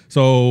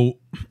 So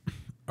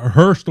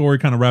her story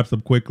kind of wraps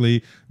up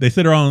quickly. They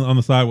sit her on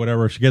the side,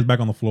 whatever. She gets back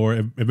on the floor.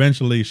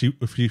 Eventually,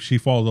 she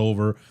falls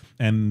over,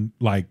 and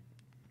like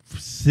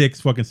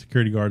 6 fucking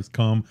security guards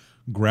come,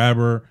 grab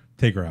her,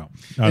 take her out.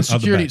 And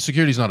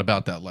security's not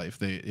about that life.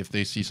 If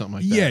they see something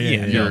like that,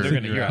 Yeah. You're out of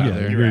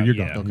there. You're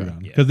Yeah. gone. Okay.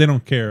 Because they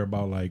don't care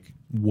about like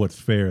what's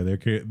fair. At this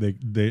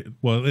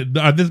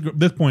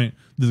point,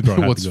 this girl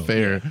has what's to go.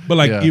 fair. But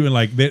like Yeah. even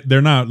like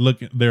they're not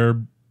looking.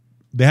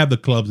 They have the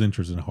club's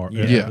interest in heart.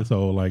 Yeah. Yeah.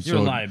 So like You're a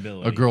So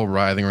liability. a girl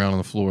writhing around on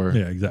the floor.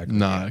 yeah, exactly.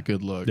 Not a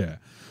good look. Yeah.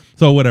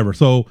 So whatever.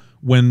 So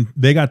when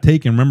they got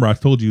taken, remember I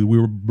told you we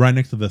were right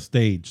next to the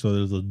stage. So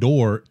there's a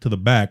door to the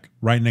back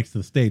right next to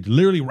the stage,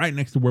 literally right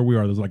next to where we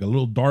are. There's like a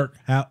little dark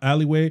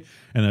alleyway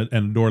and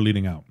a door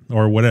leading out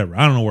or whatever.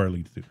 I don't know where it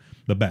leads to.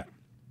 The back.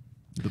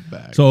 The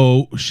back.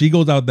 So she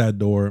goes out that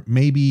door.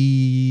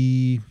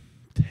 Maybe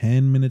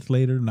 10 minutes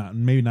later,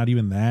 maybe not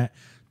even that.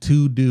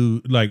 Two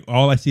dudes, like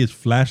all I see is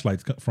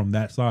flashlights from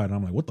that side. And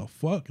I'm like, what the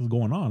fuck is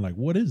going on? Like,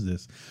 what is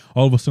this?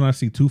 All of a sudden, I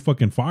see two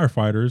fucking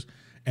firefighters,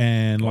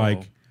 and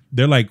like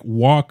they're like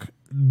walk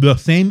the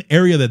same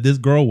area that this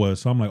girl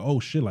was. So I'm like, oh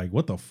shit, like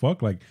what the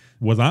fuck? Like,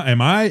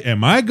 am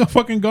I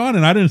fucking gone?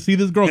 And I didn't see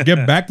this girl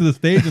get back to the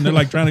stage, and they're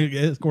like trying to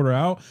escort her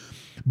out.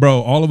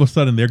 Bro, all of a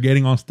sudden they're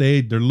getting on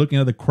stage. They're looking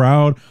at the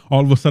crowd. All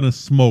of a sudden,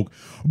 smoke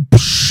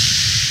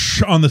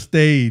on the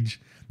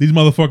stage. These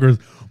motherfuckers,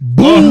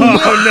 boom!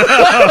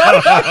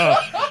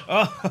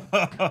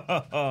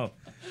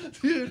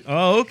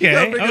 Oh,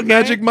 okay. Okay.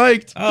 Magic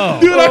Mike. Oh,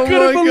 Dude, I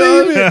couldn't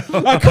believe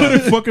God. it. I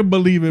couldn't fucking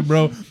believe it,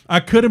 bro. I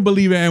couldn't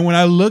believe it. And when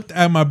I looked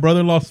at my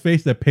brother-in-law's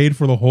face that paid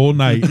for the whole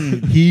night,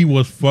 he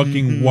was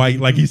fucking white,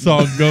 like he saw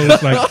a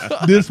ghost. Like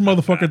this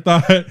motherfucker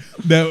thought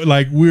that,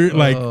 like we're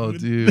like, Oh,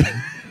 dude.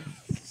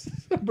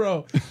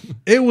 bro,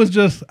 it was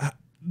just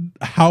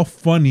how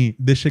funny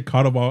this shit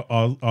caught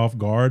off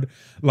guard.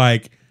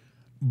 Like,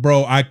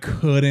 bro, I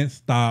couldn't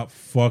stop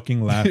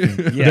fucking laughing.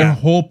 Yeah. Their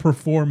whole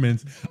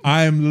performance,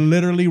 I am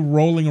literally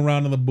rolling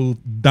around in the booth,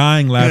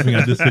 dying laughing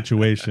at this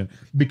situation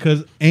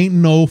because ain't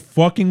no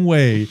fucking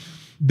way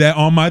that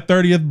on my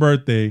 30th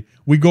birthday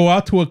we go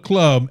out to a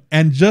club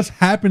and just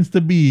happens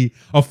to be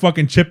a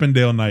fucking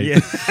Chippendale night. Yeah.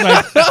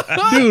 Like,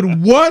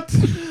 dude, what?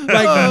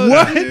 Like,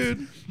 what?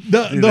 Dude.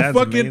 The that's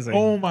fucking amazing.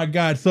 oh my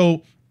god!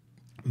 So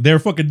they're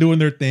fucking doing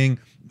their thing.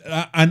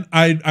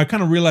 I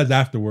kind of realized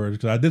afterwards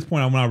because at this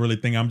point I'm not really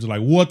thinking. I'm just like,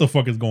 what the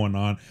fuck is going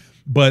on?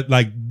 But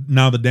like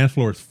now the dance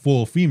floor is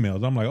full of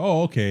females. I'm like,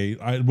 oh okay.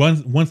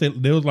 Once they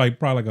was like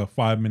probably like a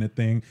 5-minute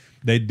thing.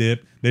 They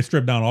dipped. They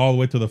stripped down all the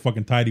way to the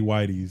fucking tidy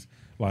whities.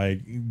 Like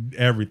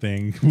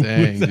everything.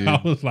 Dang, dude.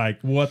 I was like,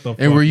 what the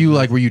fuck? And were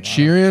you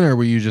cheering or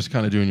were you just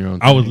kind of doing your own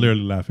thing? I was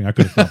literally laughing. I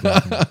couldn't stop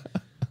laughing.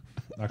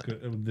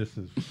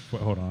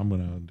 Hold on. I'm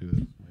gonna do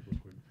this.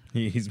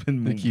 He's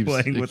been It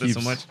playing with it so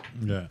keeps much.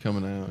 Yeah.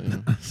 coming out.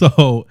 Yeah.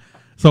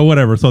 So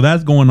whatever. So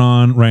that's going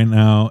on right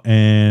now,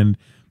 and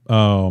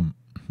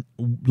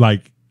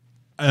like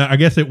I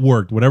guess it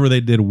worked. Whatever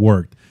they did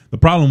worked. The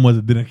problem was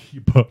it didn't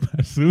keep up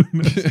as soon.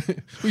 Well,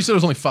 you said it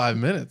was only 5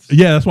 minutes.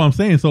 Yeah, that's what I'm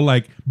saying. So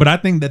like, but I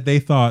think that they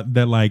thought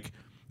that like,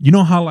 you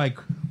know how like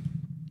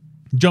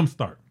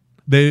Jumpstart.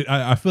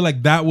 I feel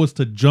like that was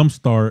to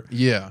jumpstart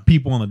Yeah.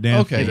 people on the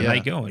dance Okay, floor. yeah.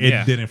 Night going. It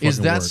Yeah. didn't fucking Is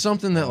that work.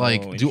 something that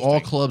like Oh, do all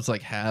interesting. clubs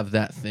like have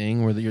that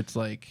thing where it's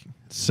like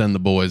send the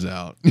boys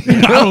out? I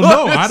don't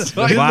know. It's This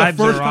like is the vibes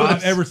first are time off.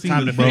 I've ever seen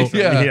Time this, to bro. face it.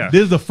 Yeah.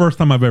 This is the first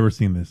time I've ever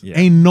seen this. Yeah.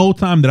 Ain't no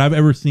time that I've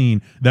ever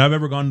seen that I've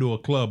ever gone to a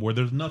club where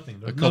there's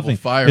nothing. There's A couple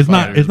nothing. It's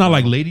not firefighters,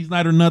 like bro. ladies'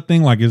 night or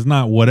nothing. Like it's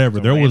not whatever.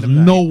 It's a There was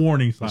random no night.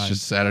 warning signs. It's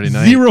just Saturday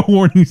night. Zero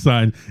warning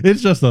signs.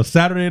 It's just a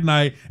Saturday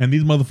night, and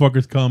these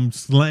motherfuckers come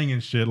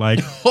slanging shit like.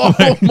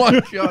 Oh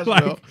my gosh,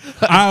 like, bro.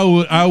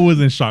 I was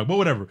in shock, but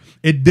whatever.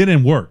 It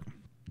didn't work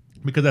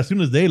because as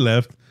soon as they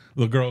left,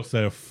 the girl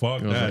said,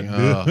 "Fuck It was that."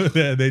 like,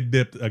 dude. They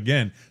dipped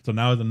again. So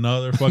now it's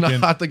another fucking.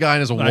 Not the guy in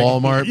his like-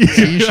 Walmart Yeah.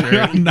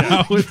 t-shirt.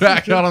 Now it's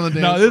back out on the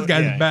dance Now this floor.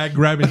 guy's Yeah. back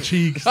grabbing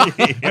cheeks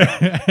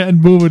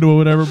and moving or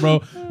whatever,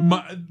 bro.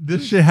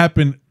 This shit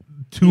happened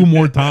 2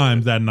 more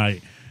times that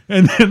night.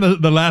 And then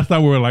the last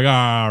time we were like,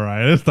 all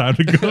right, it's time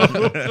to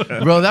go.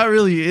 Bro, that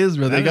really is,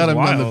 bro. They That got is him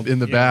wild. in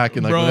the Yeah. back,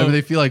 and like Bro. whenever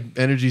they feel like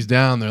energy's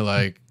down, they're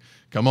like,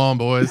 "Come on,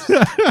 boys."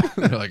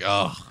 They're like,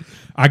 "Oh,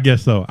 I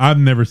guess so. I've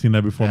never seen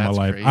that before in my That's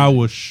life. crazy. I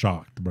was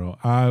shocked, bro.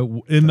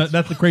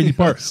 That's the crazy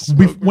part. so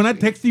When I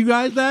texted you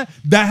guys that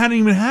hadn't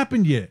even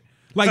happened yet.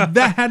 Like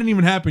that hadn't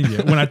even happened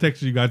yet when I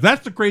texted you guys.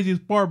 That's the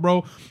craziest part,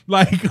 bro.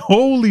 Like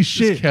holy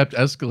shit. just kept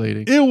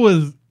escalating."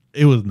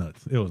 It was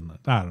nuts. It was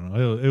nuts. I don't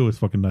know. It was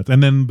fucking nuts.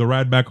 And then the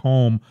ride back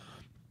home,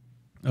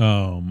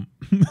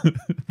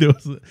 there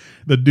was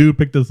the dude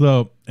picked us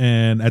up,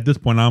 and at this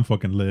point I'm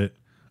fucking lit.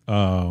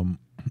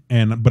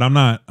 But I'm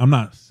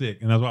not sick,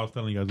 and that's what I was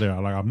telling you guys there.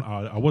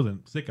 I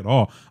wasn't sick at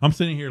all. I'm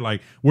sitting here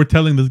like we're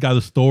telling this guy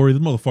the story.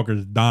 This motherfucker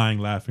is dying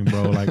laughing,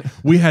 bro. Like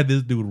we had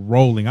this dude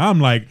rolling. I'm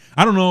like,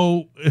 I don't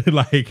know,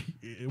 like.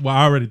 Well,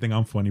 I already think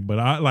I'm funny, but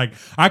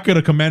I could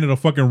have commanded a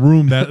fucking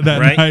room that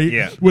Right? night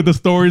Yeah. with the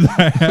stories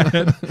I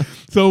had.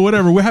 So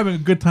whatever, we're having a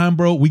good time,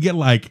 bro. We get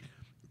like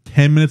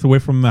 10 minutes away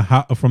from the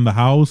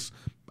house.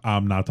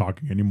 I'm not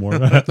talking anymore.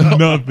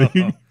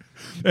 Nothing.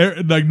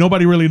 Like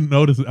nobody really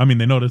noticed it. I mean,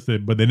 they noticed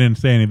it, but they didn't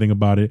say anything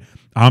about it.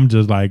 I'm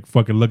just like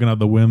fucking looking out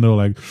the window,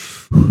 like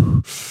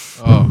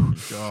Oh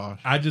gosh.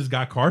 I just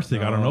got car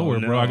sick out of Oh, nowhere,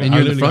 bro. I no. And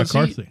you're in the literally front got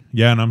car seat? sick.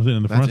 Yeah, and I'm sitting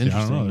in the That's front seat.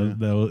 I don't know.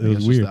 interesting, It I was guess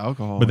just weird. the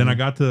alcohol, But then yeah. I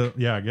got to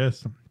I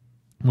guess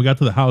we got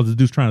to the house. This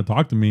dude's trying to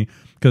talk to me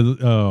because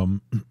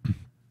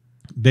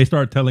they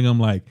started telling him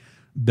like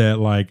that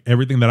like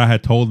everything that I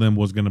had told them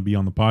was gonna be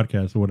on the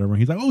podcast or whatever. And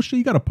he's like, "Oh shit,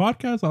 you got a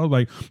podcast?" I was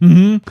like,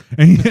 "Mm-hmm."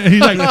 And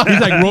he's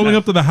like rolling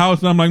up to the house,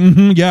 and I'm like,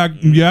 "Mm-hmm,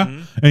 yeah."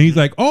 And he's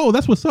like, "Oh,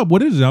 that's what's up.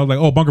 What is it?" I was like,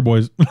 "Oh, Bunker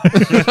Boys."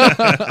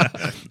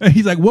 And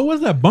he's like, "What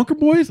was that, Bunker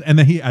Boys?" And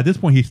then at this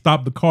point he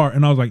stopped the car,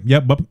 and I was like,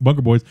 "Yep,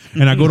 Bunker Boys."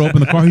 And I go to open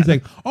the car. He's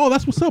like, "Oh,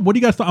 that's what's up. What do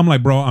you guys?" I'm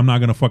like, "Bro, I'm not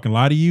gonna fucking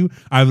lie to you.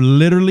 I've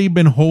literally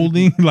been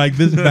holding like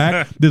this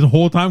back this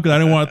whole time because I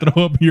didn't want to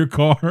throw up in your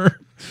car."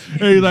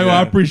 And he's like, "Well,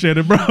 I appreciate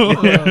it, bro."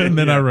 And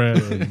then I ran,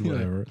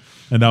 whatever.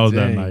 And that was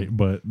that night.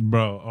 But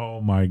bro,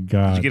 oh my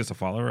god, Did you get us a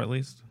follower at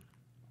least?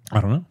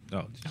 I don't know.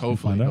 Oh, Hopefully.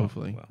 find out.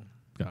 Hopefully.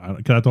 well,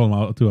 Because I told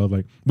him too. I was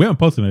like, "We haven't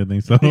posted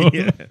anything, so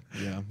yeah,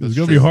 Yeah. it's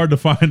gonna be hard to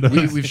find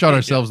us." We've shot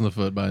ourselves in the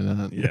foot by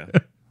that. yeah.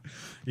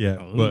 Yeah,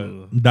 Oh.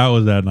 but that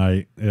was that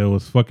night. It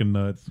was fucking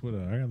nuts. What? I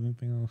got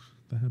anything else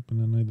that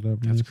happened that night that I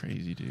That's missed?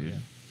 crazy, dude.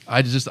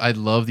 I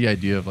love the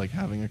idea of like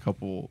having a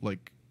couple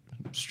like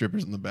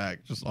strippers in the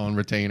back just on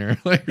retainer,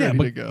 like Yeah, ready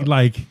but to go.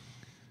 like,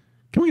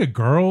 can we get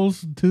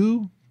girls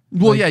too?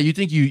 Well, yeah, you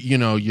think you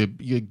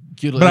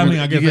get, But I mean,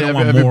 I guess you they get don't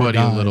want more everybody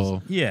a guys.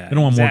 little. Yeah, They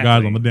don't want more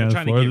guys on the They're dance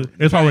trying to floor. get-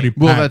 It's already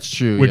trying- Well, packed that's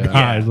true. with Yeah.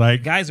 guys.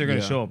 Like, guys are going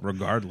to Yeah. show up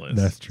regardless.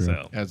 That's true.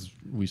 So, As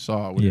we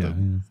saw with yeah.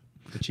 the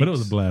the But it was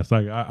a Chiefs. blast.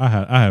 Like I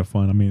had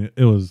fun. I mean,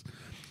 it was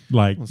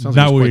like Well, it sounds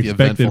not like what we it was quite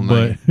the expected,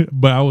 eventful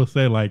but I would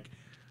say like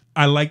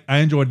I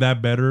enjoyed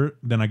that better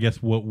than I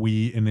guess what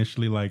we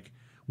initially like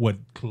what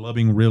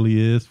clubbing really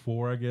is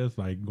for. I guess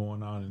like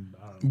going on and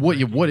what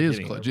is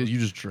Getting clutch? You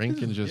just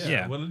drink and just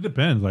Yeah. Well, it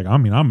depends. Like I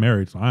mean, I'm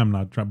married, so I'm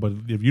not trying. But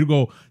if you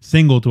go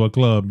single to a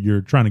club, you're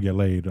trying to get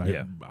laid.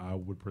 I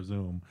would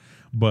presume.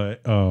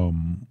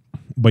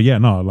 But yeah,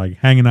 no, like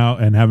hanging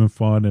out and having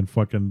fun and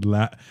fucking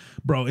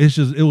bro.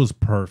 It was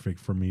perfect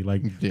for me.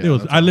 Like Yeah, it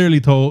was. that's I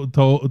literally told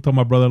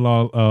my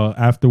brother-in-law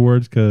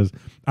afterwards because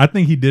I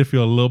think he did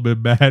feel a little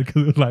bit bad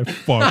because it was like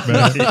fuck,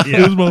 man. Yeah.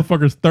 It was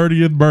motherfucker's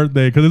 30th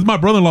birthday because it's my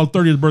brother-in-law's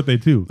 30th birthday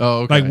too. Oh,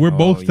 okay. Like we're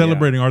both Oh, yeah.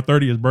 celebrating our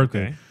 30th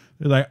birthday. Okay.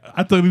 It's like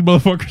I took these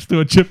motherfuckers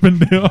to a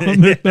Chippendale on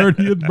their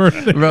 30th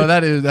birthday. bro.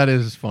 That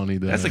is funny.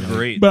 Though. That's a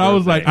great. But I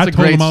was like, I It's a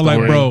told great him, I was like,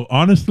 story. bro,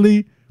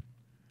 honestly,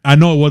 I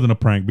know it wasn't a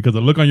prank because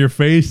the look on your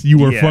face, you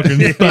were Yeah.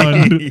 fucking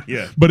stunned.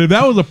 Yeah. But if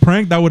that was a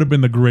prank, that would have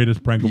been the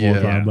greatest prank of all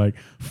Yeah. time. Like,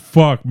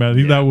 fuck,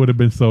 man, that would have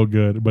been so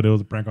good. But it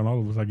was a prank on all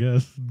of us, I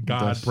guess.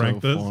 God That's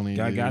pranked so us. funny,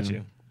 God dude. got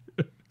you.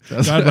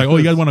 That's God's like, oh,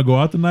 you guys want to go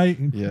out tonight?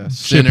 yeah,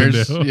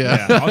 sinners. Chippendale.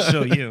 Yeah, Yeah, I'll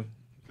show you.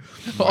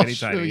 I'll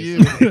Anytime show it you.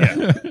 is.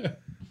 Yeah.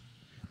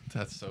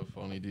 That's so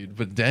funny, dude.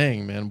 But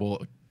dang, man.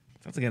 Well,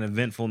 Sounds like an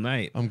eventful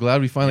night. I'm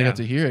glad we finally Yeah. got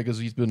to hear it because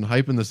he's been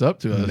hyping this up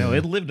to us. No,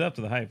 it lived up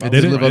to the hype. It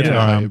Did it? live up to Yeah, the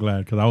all right, I'm hype.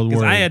 glad because I was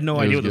Because worried. I had no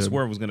It idea was what the good.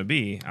 swerve was going to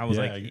be. I was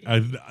Yeah,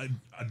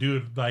 like,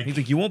 dude, like, he's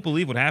like, you won't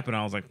believe what happened.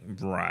 I was like,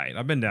 right.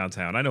 I've been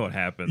downtown. I know what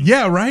happened.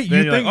 yeah, right. Then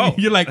You you're think like, oh.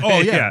 you're like, oh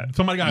yeah, Yeah.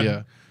 somebody got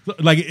Yeah.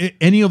 like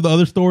any of the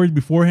other stories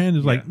beforehand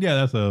is like,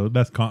 Yeah.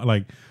 yeah,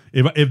 like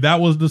if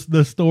that was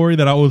the story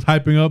that I was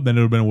hyping up, then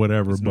it would have been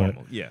whatever. It's But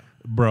normal. Yeah.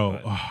 bro,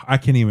 But- I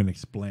can't even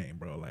explain,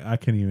 bro. Like I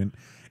can't even.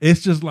 It's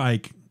just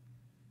like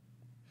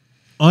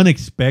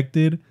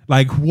unexpected.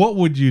 Like, what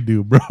would you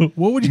do, bro?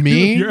 What would you Me?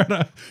 do if you're at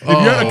a,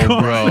 Oh,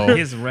 bro. concert?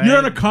 His You're at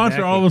a red concert,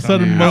 neck all of a would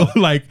sudden, come bro, out.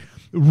 like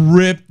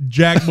ripped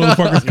jack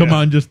motherfuckers come Yeah.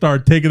 out and just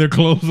start taking their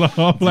clothes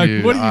off. Like,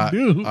 Dude, what do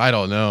you do? I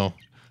don't know.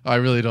 I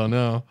really don't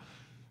know.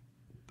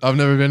 I've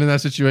never been in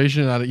that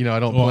situation. I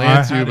don't Well, plan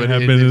I to, hadn't but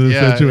have been in this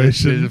yeah,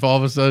 situation. if all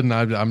of a sudden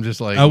I'm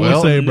just like, I would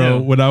well, say, bro,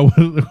 no. when I was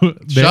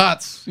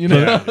shots. You know,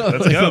 Yeah.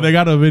 Let's go. so they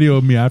got a video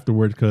of me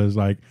afterwards because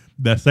like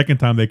that second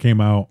time they came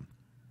out,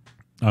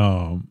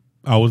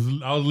 I was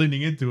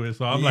leaning into it,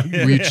 so I'm like,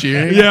 were you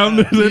cheering? yeah, I'm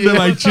sitting there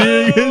like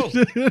cheering. And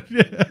shit.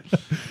 Yeah.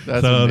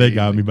 That's So they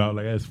got amazing. me, but I'm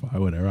like, it's fine,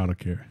 whatever, I don't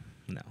care.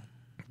 No.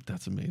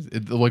 That's amazing.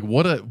 Like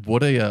what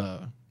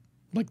a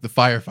like the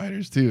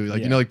firefighters too.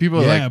 Like Yeah. like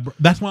people are like, bro,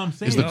 that's what I'm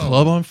saying. is the No.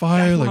 club on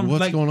fire? That's what Like I'm- what's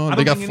like, going I on? don't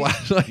They got think any-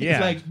 flashlights. Yeah.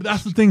 It's like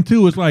that's the thing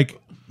too. It's like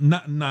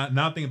not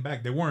now thinking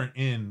back, they weren't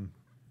in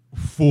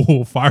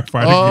full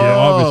firefighting gear,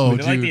 Oh, obviously.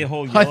 They like dude. the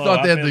whole I yellow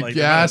thought they had outfit, the like,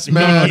 gas they got-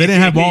 mask. No, they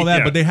didn't have all that,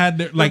 Yeah. but they had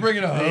their, Like like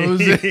bringing a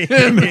hose.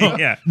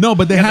 Yeah. no,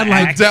 but they had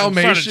like Axe, I'm trying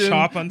to Dalmatian.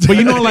 chop on but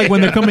you know, like when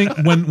they're coming,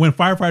 when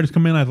firefighters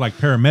come in as like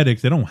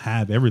paramedics, they don't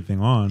have everything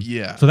on.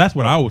 Yeah. So that's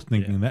what I was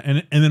thinking. That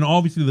and then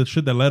obviously the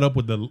shit that led up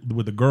with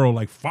the girl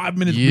like 5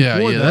 minutes Yeah,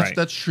 before yeah, that. that's Right.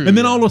 that's true. And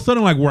then yeah. all of a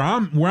sudden, like where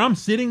I'm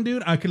sitting,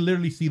 dude, I can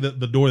literally see the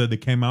door that they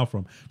came out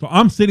from. So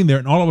I'm sitting there,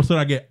 and all of a sudden,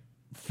 I get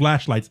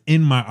flashlights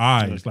in my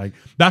eyes. Like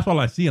that's all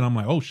I see, and I'm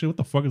like, oh shit, what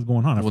the fuck is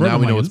going on? At well, first, now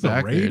I'm we know like, what's is this a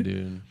back there, raid?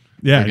 dude.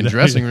 Yeah, Like in exactly.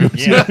 dressing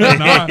rooms. Yeah.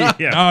 now,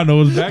 Yeah. now I know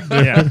what's back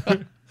there. Yeah.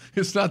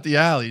 It's not the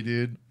alley,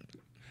 dude.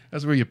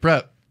 That's where you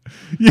prep.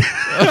 Get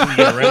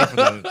ready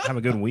for have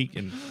a good week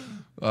and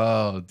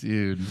Oh,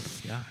 dude.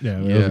 Yeah,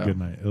 it was Yeah. a good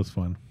night. It was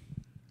fun.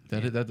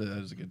 That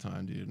is a good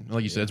time, dude. And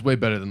like you said, it's way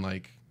better than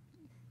like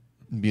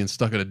being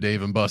stuck at a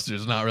Dave and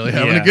Buster's, not really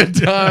having Yeah. a good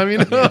time. You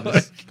know, yeah, Like,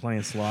 just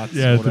playing slots.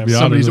 Yeah, to whatever. be honest,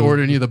 somebody's it was-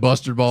 ordering you the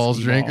Buster Balls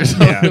Ski drink or balls,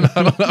 something.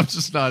 yeah. I'm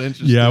just not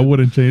interested. Yeah, I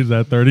wouldn't change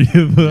that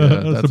 30th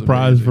that's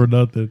surprise amazing. for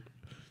nothing.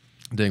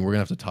 Dang, we're gonna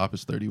have to top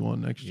his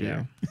 31 next Yeah.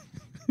 year.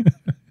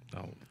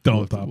 Oh,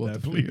 Don't top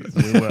that, please.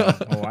 We will.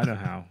 Oh, I know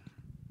how.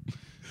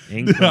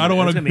 I don't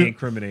want It's to gonna be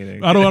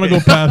incriminating. I don't want to go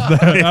past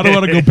that. I don't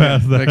want to go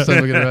past that. Next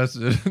time we get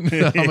arrested,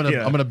 Yeah.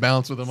 I'm gonna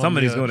bounce with him.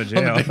 Somebody's on going the, to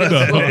jail. on the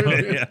dance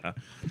floor. Yeah.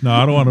 No,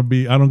 I don't want to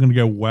be. I don't gonna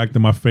get whacked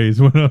in my face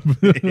when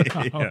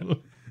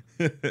I'm.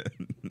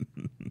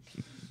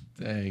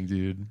 Dang,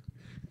 dude.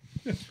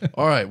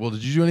 All right. Well,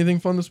 did you do anything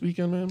fun this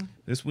weekend, man?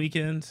 This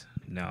weekend,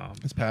 no.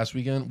 This past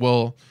weekend?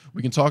 Well,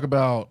 we can talk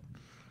about.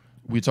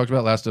 We talked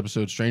about last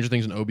episode. Stranger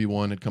Things and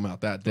Obi-Wan had come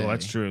out that day. Oh,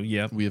 that's true.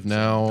 Yep. We have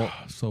now.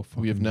 So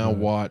fucking We have now good.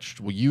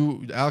 watched. Well,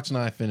 Alex, and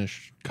I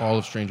finished all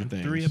of Stranger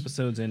Things. 3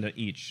 episodes into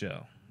each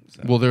show.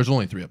 So. Well, there's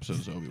only 3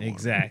 episodes of Obi-Wan.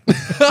 Exactly.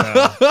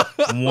 So,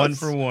 1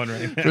 for 1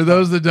 right now. For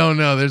those that don't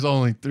know, there's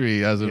only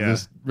 3 as of Yeah.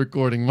 this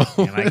recording moment.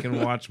 And I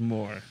can watch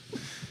more.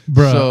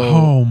 Bruh, So-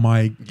 oh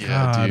my Yeah,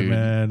 god, dude.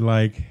 man!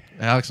 Like,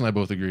 Alex and I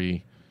both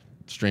agree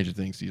Stranger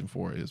Things season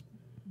 4 is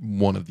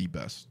one of the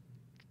best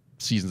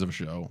seasons of a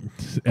show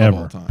of ever.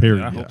 all time.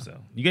 Period. I Yeah. hope so.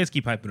 You guys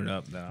keep hyping it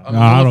up, though. I'm Nah,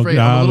 I a little don't- afraid,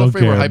 nah, I'm a I little don't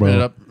afraid we're care, hyping bro.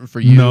 it up for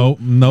you. Nope.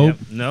 Yep.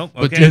 Nope.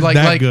 But Okay. dude, like,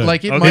 that like, good.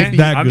 like it Okay. might be,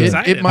 that I'm good.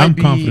 excited. it might I'm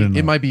be, confident it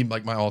enough. might be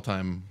like my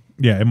all-time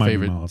Yeah, it might be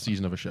favorite my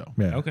season of a show.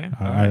 Yeah. Okay.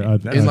 I, All I, right. I,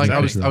 That's And like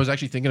exciting. I was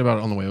actually thinking about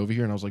it on the way over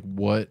here, and I was like,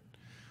 what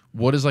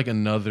is like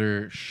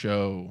another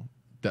show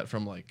that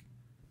from like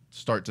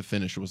start to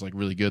finish was like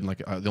really good? And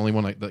like the only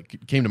one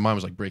that came to mind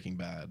was like Breaking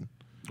Bad.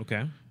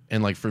 Okay.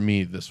 And like for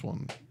me, this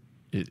one,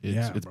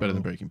 it's better bro.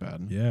 than Breaking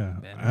Bad. Yeah,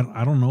 Man.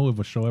 I don't know if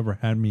a show ever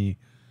had me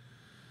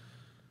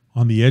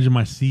on the edge of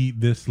my seat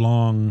this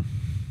long.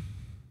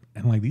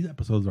 And like these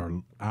episodes are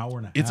an hour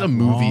and a half. It's a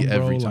movie long, bro.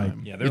 every Like,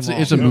 time. Yeah, they're it's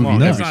long. it's a They're movie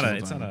long. every It's single not time. a.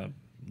 It's not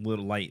a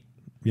little light.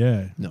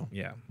 yeah. No.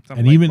 Yeah. It's not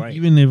And a even light.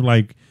 even if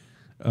like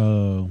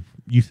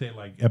you say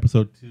like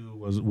episode 2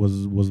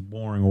 was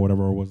boring or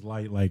whatever, or was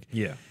light, like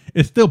Yeah.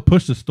 it still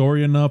pushed the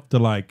story enough to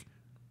like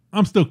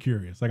I'm still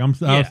curious. Like I'm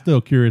Yeah.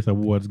 still curious of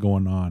what's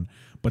going on.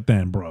 But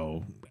then,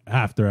 bro,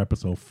 after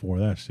episode 4,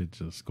 that shit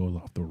just goes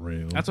off the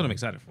rails. That's what I'm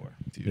excited for.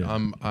 Dude,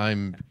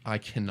 Yeah. I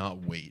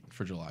cannot wait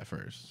for July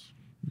 1st.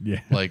 Yeah.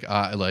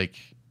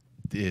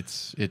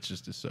 It's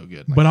just is so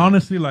good. But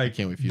honestly, like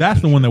can't wait for you to that's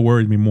the finish one it. that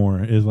worries me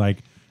more is like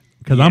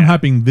because I'm Yeah.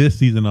 hyping this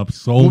season up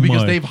so well, much.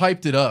 because they've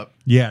hyped it up.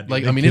 yeah, dude,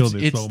 Like they I mean, killed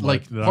it's it so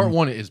like much that part I'm-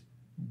 1 is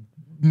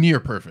near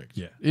perfect.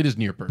 Yeah. It is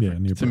near perfect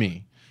near to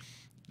me.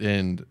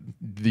 And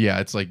yeah,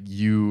 it's like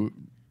you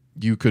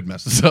could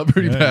mess this up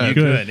pretty Yeah, bad. You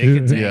Good. could.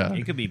 It could. Yeah. Tank.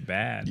 It could be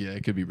bad. Yeah,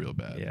 it could be real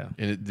bad. Yeah.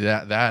 And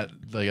that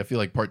like I feel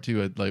like part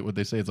 2, like what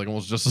they say, it's like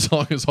almost just as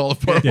long as all of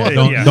part Yeah,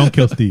 1. Yeah. don't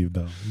kill Steve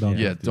though. Don't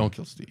Yeah, kill Steve. don't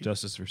kill Steve.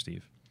 Justice for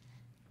Steve.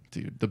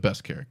 Dude, the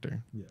best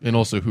character. Yeah. And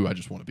also who I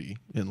just want to be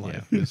in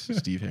life is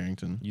Steve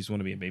Harrington. You just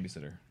want to be a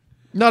babysitter.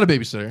 Not a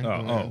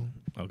babysitter.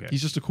 Okay.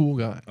 He's just a cool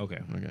guy. Okay.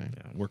 Okay.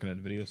 Yeah, working at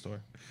a video store.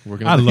 We're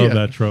I love yeah.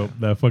 that trope,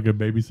 that fucking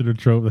babysitter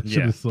trope. That shit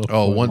Yeah. is so.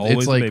 Oh, funny. one, Always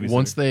it's a like babysitter.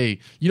 once they,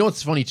 you know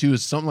what's funny too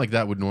is something like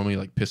that would normally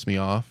like piss me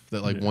off.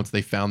 That like Yeah. once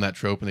they found that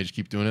trope and they just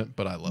keep doing it,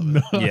 but I love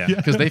it Yeah.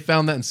 because they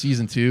found that in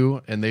season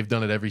 2 and they've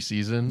done it every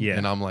season. Yeah.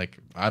 And I'm like,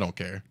 I don't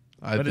care.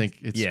 I But think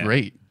it's yeah.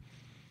 great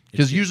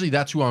because usually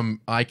that's who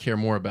I care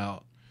more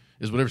about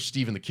is whatever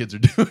Steve and the kids are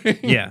doing.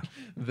 Yeah.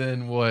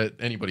 Than what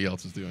anybody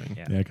else is doing.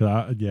 Yeah. Yeah,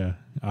 because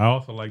I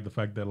also like the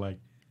fact that like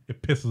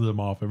it pisses them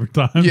off every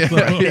time. Yeah,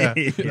 so yeah.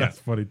 that's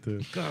funny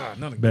too. God,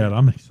 not a Man,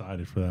 I'm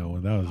excited for that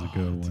one. That was a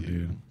good one,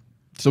 dude.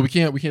 So we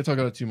can't talk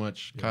about it too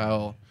much.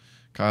 Kyle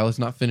has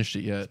not finished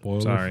it yet.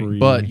 Spoiler Sorry. free.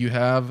 But you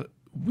have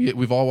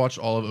we've all watched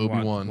all of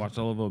Obi-Wan. Watched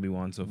all of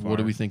Obi-Wan so far. What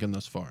are we thinking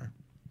thus far?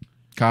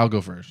 Kyle,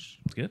 go first.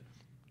 It's good.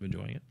 I'm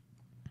enjoying it.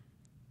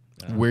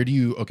 Where do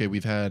you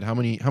we've had how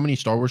many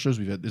Star Wars shows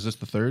we've had? Is this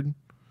the 3rd?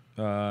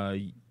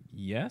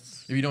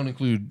 Yes. If you don't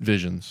include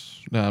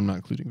Visions. No, I'm not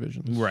including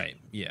Visions. Right.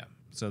 Yeah.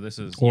 So this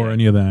is or yeah.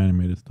 any of the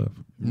animated stuff.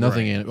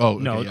 Nothing Right.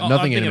 okay, No, yeah, I'm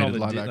nothing thinking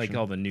animated all live the, action. like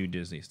all the new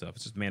Disney stuff.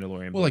 It's just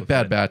Mandalorian. Well, like Boba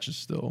Bad Fett. Batch is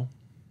still.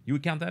 You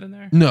would count that in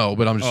there? No,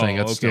 but I'm just saying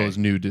Oh, that's still okay. as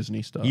new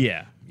Disney stuff.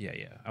 Yeah.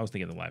 I was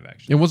thinking the live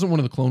action. It wasn't one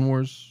of the Clone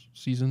Wars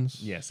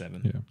seasons? Yeah,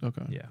 7. Yeah.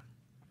 Okay. Yeah.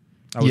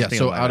 I was Yeah, thinking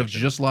so live out of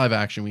action. just live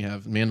action, we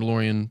have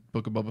Mandalorian,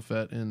 Book of Boba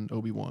Fett, and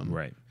Obi-Wan.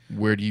 right.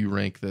 Where do you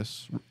rank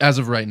this as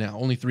of right now?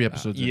 Only 3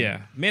 episodes. in.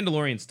 Yeah,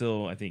 Mandalorian's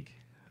still, I think,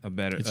 a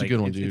better. It's a good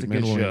one, It's dude. a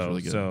good Mandalorian's show.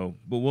 really good. So,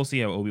 but we'll see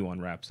how Obi-Wan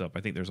wraps up.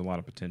 I think there's a lot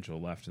of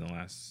potential left in the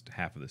last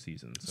half of the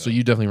season. So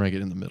you definitely rank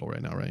it in the middle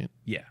right now, right?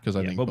 yeah, Because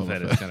I yeah, think Boba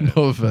Fett is Fett. kind of.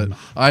 Boba Fett.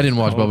 I didn't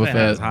watch Boba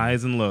has Fett.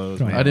 highs and lows.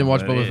 Come on. Man. I didn't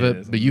watch That Boba Fett,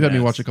 is but you had me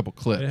mess. watch a couple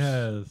clips. It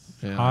has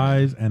Yeah.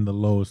 highs and the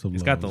lowest of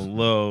It's lows. got the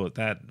low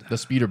The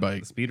speeder bike.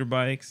 the speeder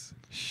bikes.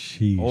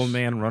 Sheesh. Old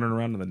man running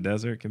around in the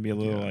desert can be a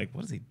little Yeah. like,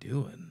 what is he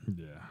doing?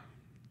 Yeah.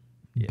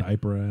 Yeah.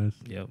 Diaper ass.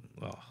 Yep.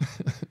 Oh.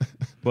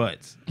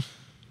 But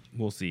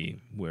we'll see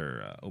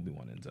where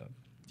Obi-Wan ends up.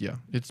 Yeah,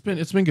 it's been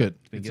good.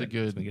 been It's good. a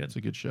good. It's been good. It's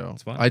a good show.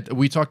 It's fun.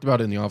 We talked about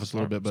it in the office a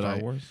little bit, but Star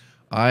Wars.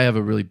 I have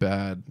a really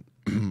bad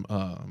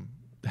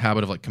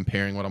habit of like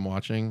comparing what I'm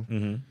watching,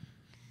 Mm-hmm.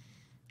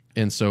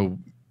 and so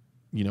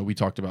we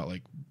talked about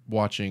like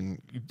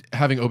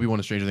having Obi-Wan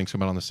and Stranger Things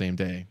come out on the same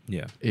day.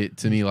 Yeah. It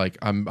to me like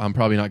I'm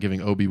probably not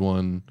giving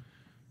Obi-Wan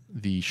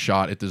the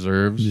shot it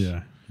deserves.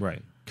 Yeah.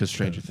 Right. because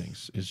Stranger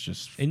Things is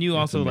just. And you it's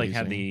also like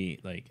had amazing.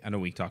 the like. I know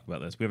we talked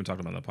about this. We haven't talked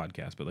about it on the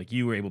podcast, but like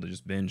you were able to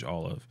just binge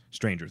all of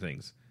Stranger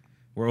Things.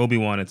 Where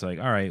Obi-Wan, it's like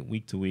all right,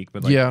 week to week,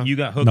 but like Yeah. you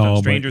got hooked No, on but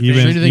Stranger even,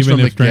 Things. Stranger Things even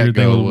from if the Stranger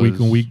get-go Things was week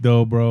and was- week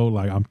though, bro,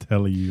 like I'm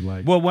telling you,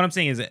 like Well, what I'm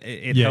saying is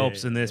it Yeah,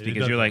 helps in this it because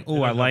does you're like, help.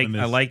 It oh, I does help in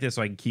I this. like this,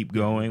 so I can keep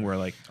going. Where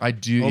like I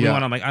do. Obi-Wan,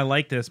 Yeah. I'm like, I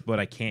like this, but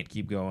I can't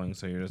keep going.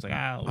 So you're just like,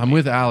 I'm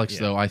with Alex Yeah.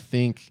 though. I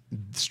think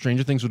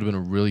Stranger Things would have been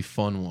a really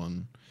fun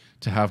one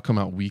to have come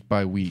out week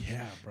by week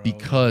Yeah, bro,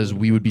 because that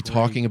we would be would've been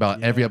talking great.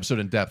 about every Yeah. episode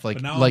in depth. Like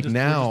But now like we're just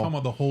talking now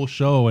about the whole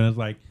show, and it's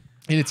like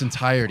in its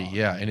entirety.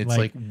 Yeah, and it's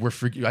like,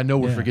 I know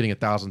we're Yeah. forgetting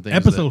 1,000 things.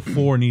 episode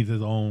 4 needs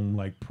its own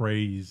like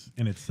praise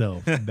in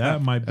itself.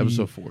 That might be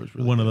Episode 4 is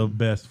really one of the good.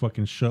 best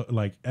fucking show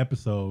like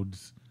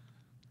episodes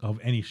of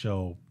any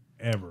show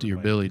ever. Dear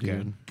Like, Billy,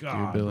 dude.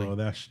 God, Dear Billy. bro,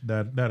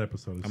 that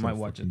episode is I so might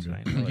watch it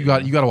fucking good. tonight.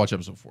 You got to watch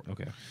episode 4.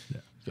 Okay. You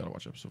got to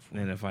watch episode 4.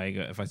 And if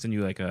I send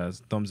you like a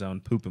thumbs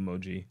down poop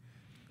emoji,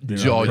 then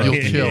Yo, I'll- you'll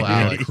Yeah. kill Yeah.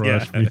 Alex.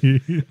 Crush Yeah.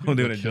 me. I'm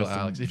doing it Kill just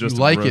Alex. If just you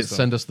to like it, roast him.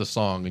 send us the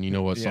song, and you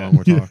know what Yeah. song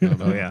we're talking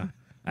about. Oh yeah.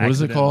 What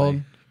is it called?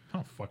 I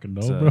don't fucking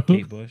It's, know, bro.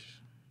 Kate Bush.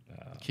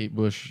 Kate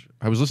Bush.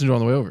 I was listening to it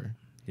on the way over.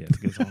 Yeah, it's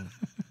a good song.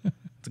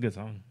 It's a good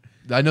song.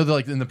 I know that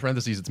like in the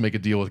parentheses, it's "Make a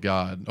Deal with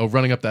God." Oh,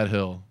 running up that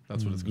hill.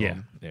 That's what it's called. Yeah,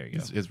 there you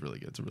go. It's really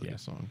good. It's a really Yeah. good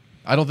song.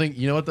 I don't think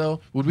you know what though.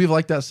 Would we have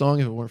liked that song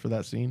if it weren't for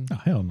that scene? Oh,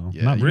 hell no.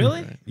 Yeah, Not you-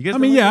 Really? Right. You guys? I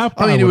mean, don't yeah. like I I mean, it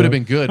probably would have would've.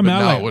 been good, I mean, but I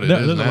not like, what it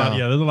there's is a lot. now.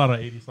 Yeah, there's a lot of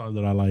 80s songs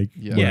that I like.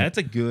 Yeah. it? Yeah, it's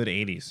a good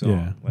 '80s song.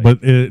 Yeah, Like,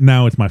 but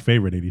now it's my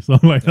favorite 80s song.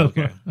 Like,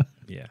 okay.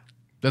 Yeah.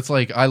 That's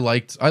like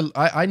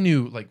I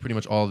knew like pretty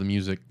much all the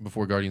music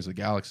before Guardians of the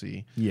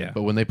Galaxy. Yeah.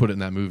 But when they put it in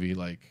that movie,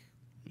 like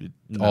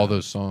all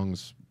those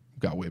songs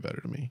got way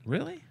better to me.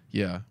 Really?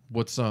 Yeah.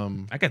 What's I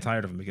got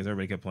tired of them because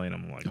everybody kept playing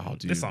them. I'm like, Oh,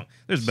 dude. this song.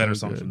 There's So better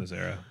songs good. from this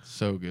era.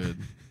 so good?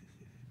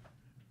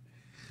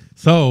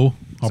 So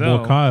our So-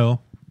 boy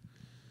Kyle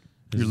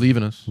You're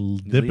leaving us.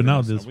 dipping leaving out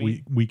us. this Are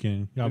we-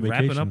 weekend. Got We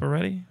vacation. wrapping up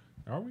already?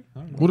 Are we? I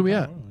don't know. What are we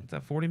at? It's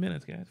at 40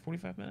 minutes, guys.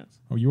 45 minutes.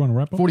 Oh, you want to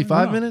wrap up?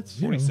 45 No. minutes?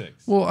 Yeah.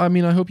 46. Well, I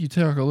mean, I hope you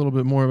talk a little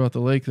bit more about the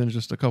lake than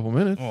just a couple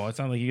minutes. Oh, it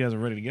sounds like you guys are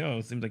ready to go.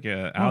 It seems like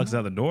Alex is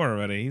out the door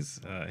already.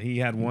 He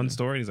had one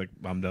story. He's like,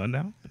 I'm done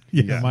now.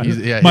 Yeah, my,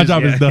 He's- my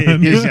job is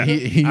done. His,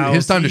 Yeah.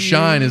 his time to see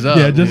shine you. is up.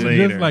 yeah, just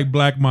later. like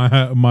black my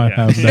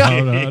house Yeah.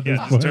 down. Yeah, at this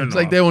just point. turn It's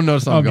like they won't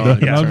notice I'm I'm gone. done.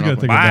 Yeah, I was Turn gonna off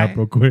take my- a Bye. nap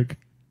real quick.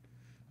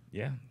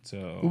 Yeah.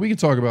 So Well, we can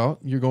talk about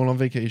you're going on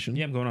vacation.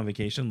 yeah, I'm going on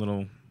vacation.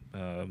 Little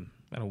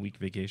about a week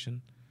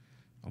vacation.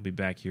 I'll be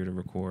back here to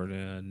record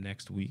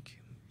next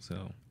week.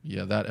 So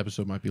Yeah, that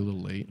episode might be a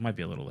little late. it might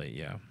be a little late.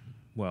 Yeah.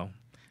 Well,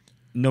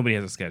 nobody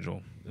has a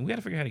schedule, and we got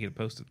to figure out how to get it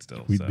posted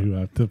still. We so. do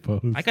have to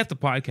post. I got the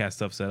podcast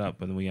stuff set up,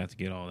 but then we have to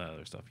get all that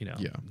other stuff. You know,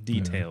 Yeah.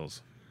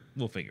 details.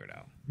 We'll figure it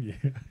out. Yeah,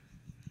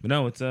 But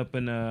no, it's up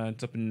in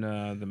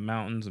the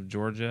mountains of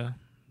Georgia,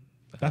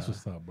 that's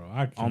what's up, bro.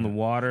 I on the can't-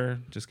 water.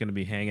 Just gonna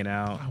be hanging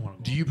out, I wanna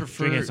go. Do you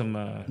prefer drinking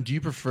some. Do you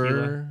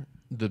prefer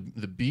the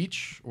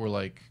beach or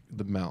like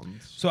the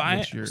mountains? So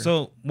What's your-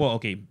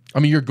 okay, I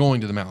mean, you're going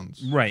to the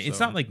mountains, right. It's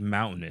so not like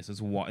mountainous. It's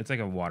like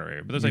a water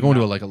area, but there's you're like going to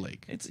mount- like a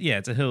lake.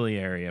 It's a hilly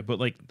area, but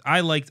like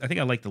I think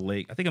I like the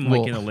lake. I think I'm Well,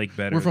 liking the lake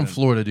better. We're from than-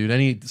 Florida, dude.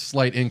 Any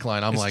slight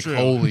incline, I'm It's like, true.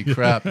 holy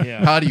crap!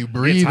 Yeah. How do you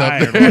breathe up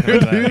tired there, walking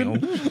up that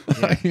dude?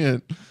 hill. I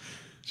can't.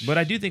 But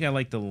I do think I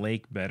like the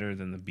lake better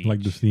than the beach.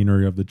 like the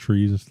scenery of the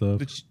trees and stuff.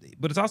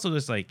 But it's also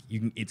just like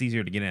it's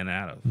easier to get in and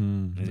out of.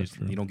 And that's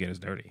true. you don't get as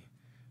dirty.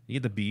 You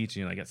get the beach,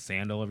 and you got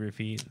sand all over your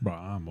feet. Bro,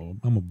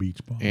 I'm a beach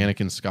ball.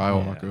 Anakin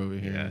Skywalker Yeah, over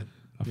here. yeah.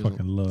 I He fucking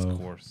doesn't- Of love.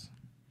 course.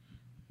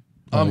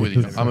 I'm with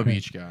you. it's I'm a okay.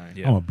 beach guy.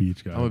 Yeah. I'm a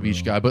beach guy. I'm a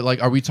beach bro. guy. But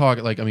like, are we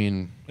talking like? I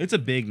mean, It's a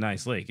big,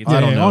 nice lake. It's I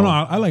don't Yeah, know. Oh no,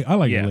 I like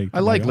Yeah. lake. I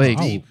like Like,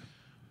 lakes.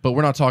 But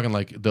we're not talking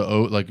like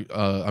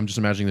I'm just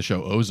imagining the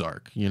show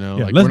Ozark, you know?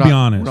 Yeah, like, let's we're be not,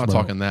 honest. We're not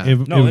bro. talking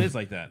that. No, it is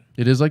like that.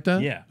 It is like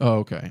that? Yeah. Oh,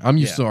 okay. I'm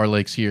used Yeah. to our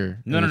lakes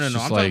here. No. and I'm it's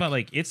just talking about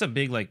like it's a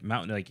big like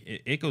mountain. Like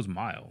it goes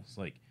miles.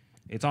 Like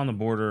it's on the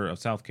border of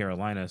South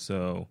Carolina.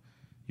 So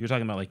you're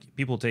talking about like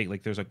people take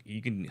like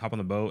you can hop on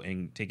the boat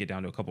and take it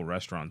down to a couple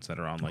restaurants that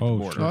are on like Oh,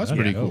 the border. Oh, that's Yeah.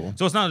 pretty dope. cool.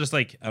 So it's not just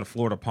like at a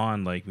Florida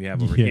pond like we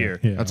have over Yeah, here.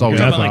 yeah. That's all You're we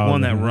talking have. about like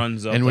one that awesome.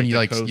 runs up. And when like, you the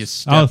like coast.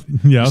 you I step,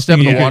 was you step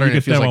in the water and you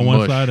it feels step like on one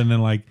mush. side, and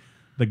then like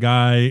the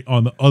guy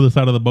on the other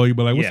side of the boat, you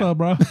be like, "What's Yeah. up,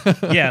 bro?"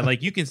 Yeah,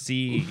 like you can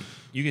see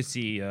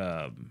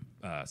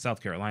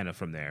South Carolina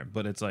from there,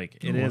 but it's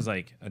like it is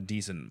like a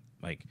decent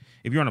like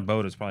if you're on a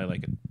boat, it's probably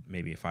like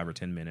maybe a 5 or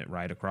 10 minute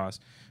ride across,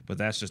 but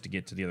that's just to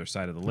get to the other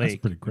side of the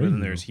lake. pretty But crazy, then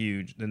there's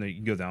huge. Then you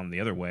can go down the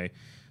other way.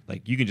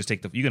 Like you can just you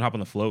can hop on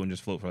the float and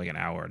just float for like an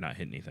hour and not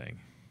hit anything.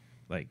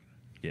 Like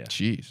yeah,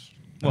 Jeez.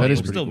 well, that you'll is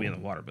pretty still cool. be in the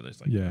water, but it's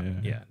like Yeah,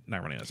 yeah.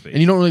 not running out of space.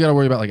 And you don't really got to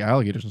worry about like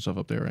alligators and stuff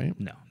up there, right?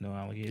 no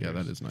alligators. Yeah,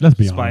 that is nice. Let's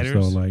be honest.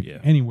 Spiders? So like Yeah.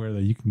 anywhere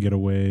that you can get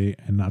away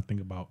and not think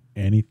about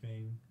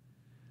anything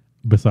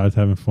besides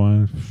having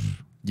fun,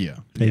 Yeah.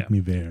 take Yeah. me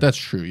there. That's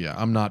true. Yeah.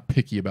 I'm not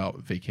picky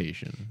about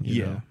vacation. You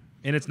Yeah. know?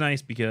 And it's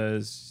nice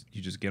because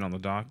you just get on the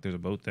dock. There's a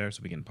boat there,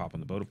 so we can pop on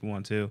the boat if we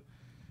want to.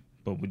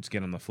 But we just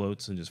get on the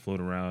floats and just float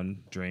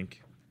around,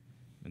 drink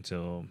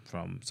until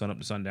from sun up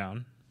to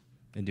sundown.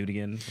 and do it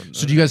again.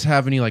 So do you guys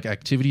have any like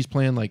activities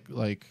planned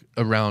like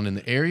around in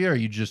the area, or are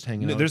you just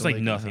hanging out? There's at the like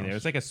lake nothing house? there.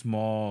 It's like a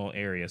small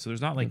area, so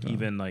there's not like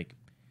even like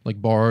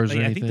bars or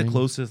I anything. think the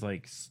closest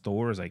like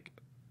store is like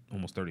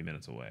almost 30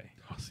 minutes away.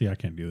 Oh, see, I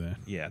can't do that.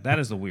 Yeah, that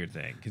is the weird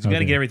thing because you got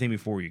to Okay. get everything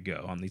before you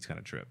go on these kind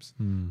of trips.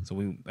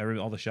 So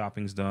all the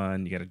shopping's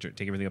done. You got to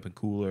take everything up in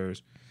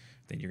coolers.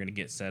 Then you're gonna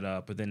get set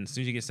up. But then as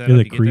soon as you get set Is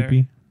up, it you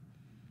creepy? Get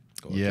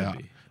there. Yeah. It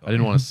could be. I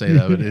didn't want to say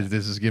that, but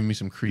this is giving me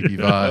some creepy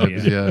Oh,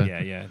 vibes. yeah. yeah.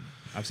 yeah.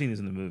 I've seen this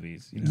in the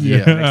movies. You know? Yeah.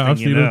 Next thing I've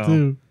you seen know, it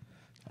too.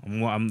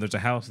 there's a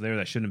house there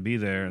that shouldn't be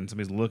there, and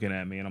somebody's looking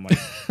at me, and I'm like,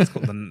 it's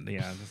called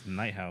it's the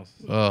night house.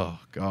 Oh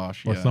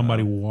gosh. Or Yeah.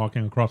 somebody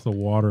walking across the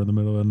water in the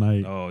middle of the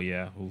night. Oh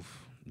yeah, oof.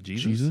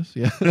 Jesus.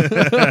 Yeah.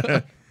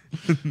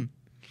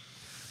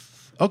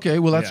 Okay.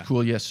 Well, that's Yeah.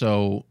 cool. Yeah.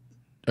 So,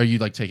 are you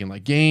like taking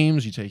like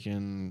games? You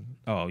taking?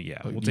 Oh yeah,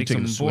 Oh, we'll you take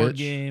taking some the board Switch?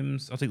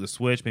 games. I'll take the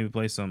Switch. Maybe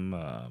play some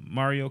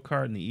Mario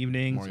Kart in the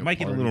evenings. Mario Might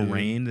get a Party, little dude.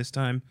 rain this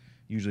time.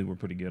 Usually we're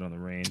pretty good on the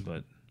rain,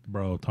 but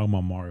Bro, talking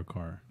about Mario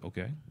Kart.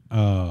 okay.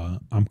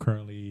 I'm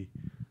currently,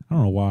 I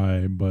don't know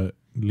why, but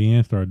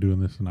Leanne started doing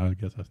this, and I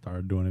guess I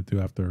started doing it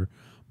too after.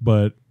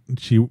 But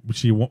she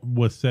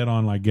was set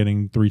on like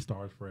getting 3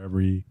 stars for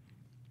everything.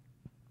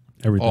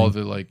 All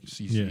the like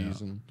CCs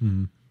Yeah.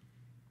 and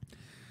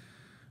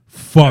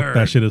Fuck,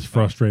 that shit is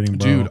frustrating,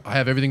 bro. dude, I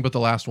have everything but the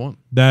last one.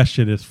 That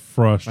shit is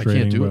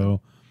frustrating, do it.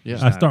 bro. Yeah.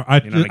 I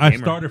You're not a I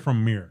gamer. started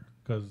from Mirror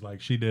because like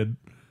she did,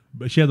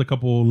 but she has a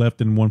couple left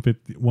in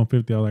 150.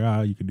 150. I was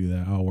like, you could do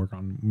that. I'll work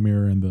on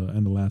Mirror and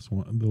the last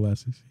one, the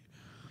last CC.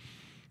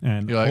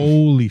 And You're like,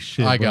 holy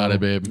shit, I got bro. it,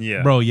 babe.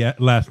 Yeah, Bro, yeah,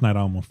 last night I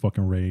almost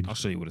fucking raged. I'll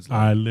show you what it's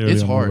I like. literally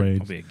It's almost hard.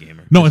 raged. I'll be a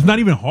gamer. No, it's not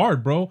even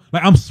hard, bro.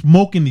 Like I'm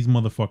smoking these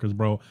motherfuckers,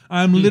 bro.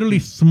 I'm literally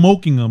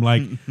smoking them.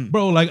 Like,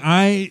 bro, like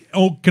I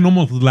can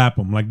almost lap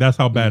them. Like that's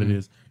how bad it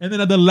is. And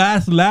then at the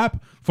last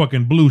lap,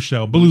 fucking blue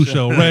shell,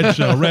 red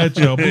shell, red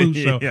shell, blue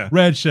shell, Yeah.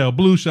 red shell,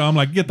 blue shell. I'm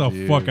like, get the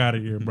Dude. fuck out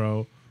of here,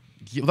 bro.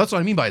 Yeah, that's what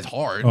I mean by it's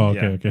hard. Oh,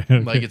 Yeah. okay.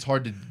 Like it's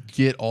hard to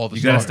get all the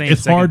You gotta stars. stay in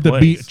It's hard to second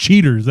beat place.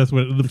 cheaters. That's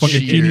what the fucking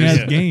Cheaters. cheating ass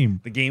Yeah. game.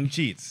 The game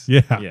cheats.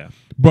 Yeah. Yeah.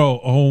 Bro,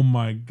 oh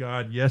my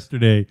God.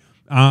 Yesterday,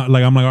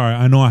 like, I'm like, all right,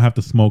 I know I have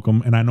to smoke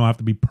them and I know I have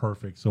to be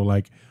perfect. So,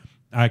 like,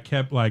 I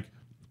kept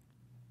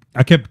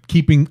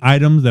keeping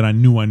items that I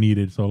knew I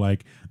needed. So,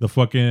 like, the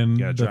fucking,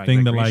 gotta the try thing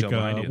that that, green like, shell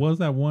behind you. what was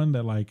that one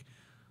that, like,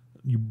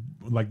 you,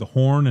 like, the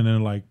horn and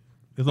then, like,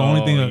 it's the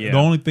only Oh, thing, yeah. the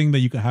only thing that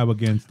you can have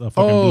against a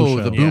fucking Oh,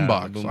 blue shell. the Yeah,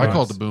 boombox. the I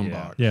call it boombox. the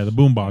boombox. Yeah. Yeah, the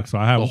boombox. So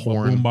I have The a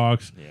horn.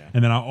 boombox, Yeah.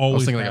 and then I I was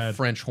always thinking like had, a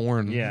French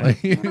horn. Yeah.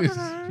 Like-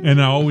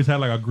 and I always had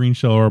like a green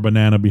shell or a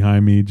banana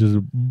behind me just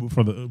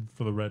for the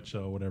red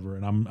shell or whatever.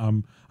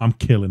 And I'm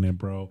killing it,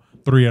 bro.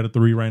 3 out of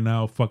 3 right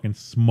now. Fucking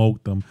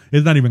smoked them.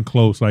 It's not even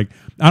close. Like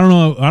I don't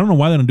know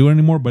why they don't do it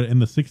anymore. But in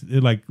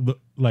the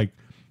like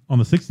on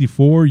the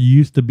 64, you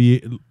used to be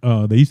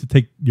they used to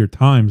take your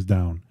times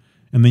down,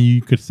 and then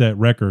you could set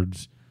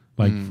records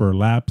like for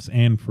laps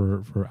and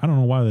for I don't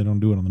know why they don't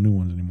do it on the new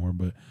ones anymore.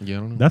 But Yeah, I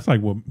don't know. that's like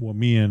what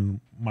me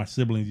and my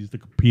siblings used to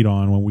compete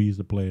on when we used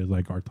to play is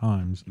like our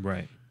times.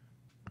 Right.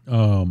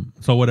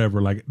 So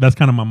whatever, like that's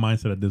kind of my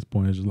mindset at this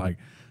point. Is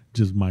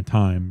just my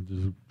time,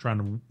 just trying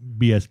to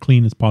be as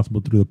clean as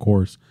possible through the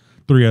course.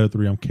 3 out of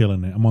 3, I'm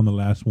killing it. I'm on the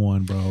last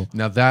one, bro.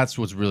 Now that's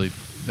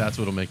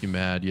what'll make you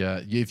mad.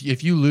 Yeah,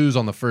 if you lose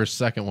on the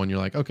second one, you're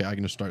like, okay, I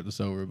can just start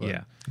this over. But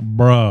Yeah.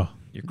 Bruh,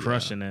 You're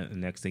crushing it. The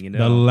next thing you know,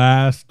 the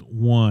last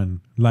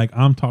one, like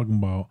I'm talking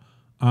about,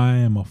 I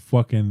am a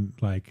fucking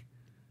like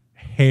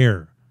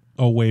hair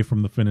away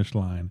from the finish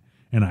line,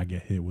 and I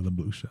get hit with a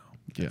blue shell.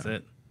 that's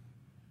it.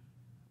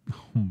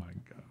 Oh my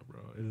God, bro,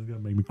 it is gonna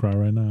make me cry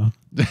right now.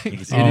 You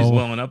can see Oh, it is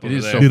welling up It over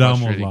is there. so Dude, I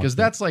almost frustrating lost because it.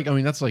 that's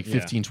like Yeah.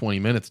 15, 20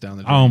 minutes down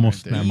the I drain.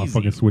 almost right there. snapped my Easy.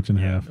 fucking switch in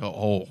Yeah. half.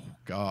 Oh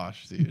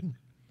gosh, dude.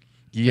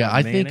 Yeah,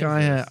 I think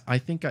Mayonnaise I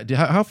think I did.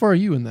 How far are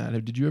you in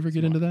that? Did you ever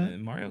get into that?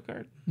 Mario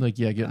Kart. Like,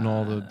 yeah, getting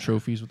all the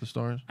trophies with the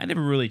stars. I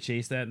never really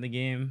chased that in the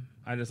game.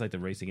 I just like to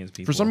race against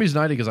people. For some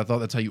reason, I did because I thought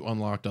that's how you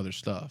unlocked other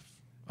stuff.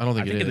 I don't I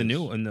think think it in the is.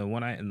 new, in the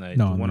one I, in the,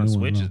 No, the in one the on new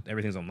one, Switch, no.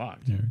 everything's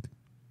unlocked. Yeah.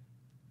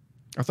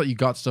 I thought you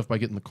got stuff by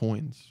getting the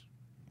coins.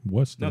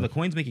 What's No, the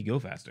coins make you go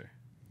faster.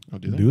 Oh,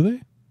 do they? do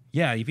they?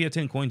 Yeah, if you have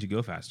 10 coins, you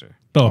go faster.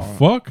 The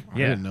fuck? I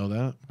Yeah. didn't know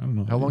that. I don't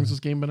know. How long has this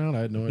game been out? I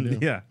had no idea.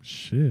 Yeah.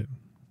 Shit.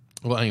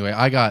 Well, anyway,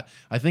 I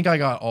think I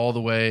got all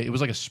the way. It was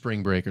like a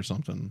spring break or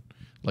something,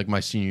 like my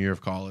senior year of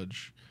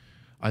college.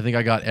 I think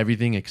I got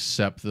everything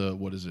except the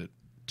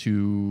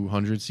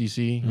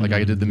 200cc. Like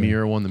I did the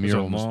mirror one. The Those mirror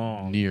are one was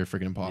long. near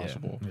freaking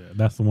impossible. Yeah,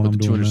 that's the one But I'm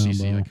the doing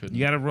 200cc, now, I bro. couldn't.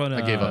 You gotta run.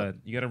 I gave up.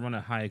 You gotta run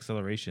a high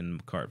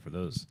acceleration cart for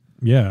those.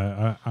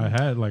 Yeah, I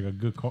had like a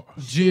good car.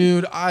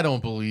 Dude, I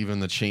don't believe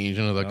in the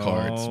changing of the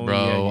carts, Oh, bro.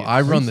 yeah, you-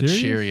 I Are run you the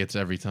serious? chariots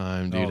every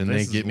time, dude, Oh, and they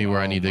this get is- me where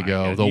I oh need to my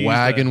go. God. The You use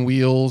wagon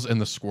wheels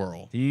and the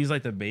squirrel. Do you use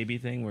like the baby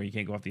thing where you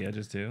can't go off the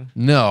edges too?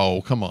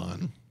 No, come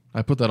on.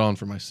 I put that on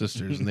for my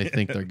sisters, and they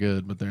think they're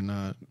good, but they're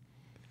not.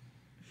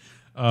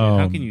 Dude, how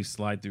Um, can you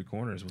slide through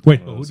corners with wait,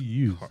 one of who those do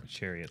you use?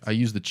 chariots? I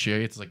use the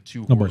chariots like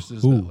 2 No, but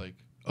horses who? that like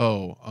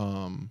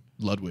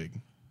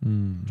Ludwig.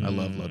 Mm. I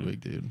love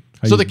Ludwig, dude.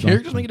 I So the use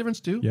characters Donkey make a difference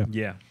too? Yeah.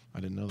 Yeah. I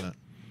didn't know that.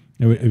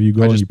 If you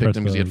go I and just you picked press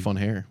him because he had the, fun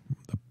hair.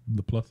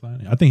 the plus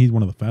sign, I think he's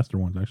one of the faster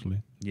ones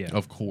actually. Yeah.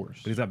 Of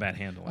course. But he's got bad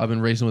handling. I've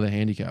been racing with a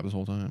handicap this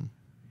whole time.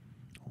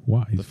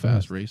 Why? He's The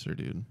fast racer,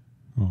 dude.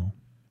 Oh,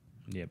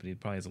 Yeah, but he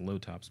probably has a low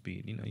top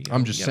speed. You know,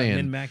 I'm just saying,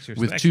 min-max your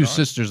with specs, two dog.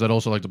 sisters that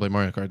also like to play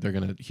Mario Kart, they're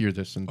gonna hear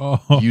this and Oh.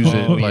 use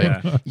it. Oh,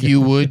 Like yeah. you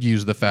would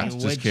use the You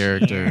fastest would-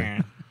 character.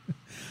 Yeah,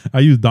 I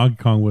use Donkey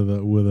Kong with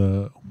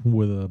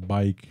a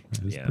bike.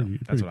 It's Yeah, pretty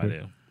that's what quick. I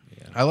do.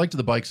 Yeah. I liked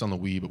the bikes on the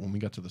Wii, but when we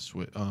got to the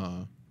Switch,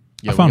 I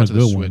we found got a to the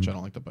good Switch. one. I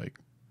don't like the bike.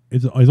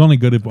 It's only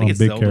good if I on think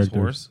big it's Zelda's characters.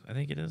 horse. I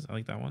think it is. I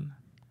like that one.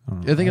 I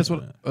don't know. I think that's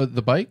what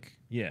the bike.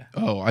 Yeah.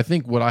 Oh, I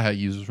think what I had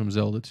used was from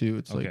Zelda too.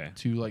 It's Okay.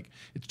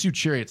 it's two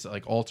chariots that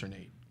like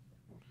alternate,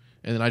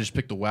 and then I just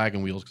picked the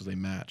wagon wheels because they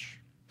match,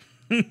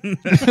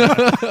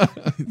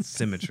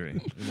 Symmetry.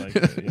 We like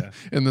it, yeah.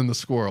 and then the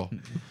squirrel,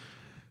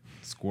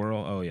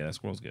 Squirrel. Oh yeah, that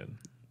squirrel's good.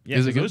 Yeah,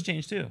 Is it 'cause good? those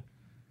changed too.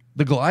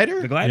 the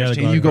glider. The glider's the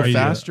changed. Can you go glider.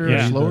 I use faster the- or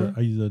I use slower? I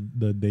use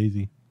the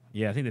Daisy.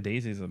 Yeah, I think the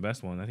Daisy is the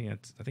best one. I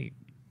think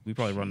we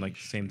probably run like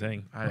the same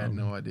thing. I had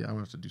no idea. I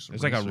want to do some.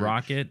 There's like a research.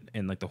 rocket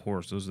and like the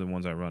horse. Those are the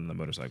ones I run in the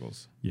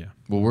motorcycles. Yeah.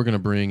 Well, we're gonna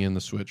bring in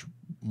the Switch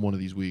one of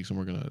these weeks, and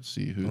we're gonna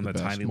see who On the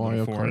that best tiny Mario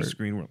little 400 Kart.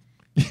 screen.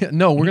 Yeah,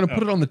 no, we're gonna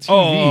put it on the TV.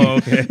 Oh,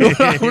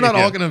 okay. we're not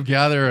Yeah. all gonna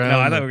gather No, I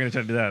around. thought we were gonna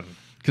try to do that.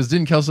 Because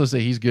didn't Kelso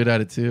say he's good at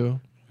it too?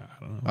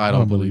 I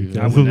don't believe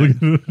that. I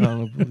wouldn't. I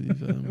don't believe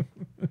him.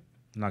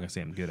 I'm not gonna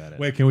say I'm good at it.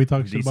 Wait, can we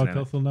talk shit Decent about at it.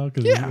 Kelso now?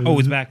 'Cause Yeah. Oh,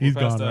 he's back. He's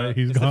We're past, gone, right?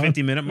 He's it's gone. the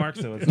 50-minute mark,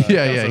 so it's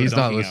Yeah, Kelso he's not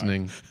dunking hour.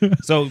 listening.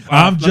 So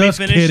I'm let me just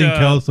finish, kidding,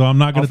 Kelso. I'm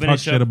not I'll going to talk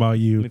finish shit up- about Let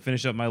you. me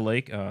finish up my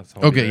lake. So I'll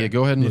be Okay, there. yeah,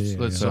 go ahead and Yeah,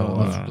 let's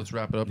yeah. let's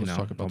wrap it up. You Let's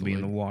know, talk about I'll the be in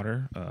lake. the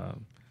water.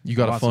 You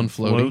got a lots fun of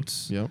floating.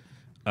 floats. Yep.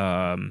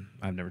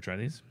 I've never tried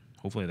these.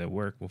 Hopefully they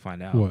work. We'll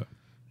find out. What?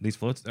 These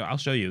floats? I'll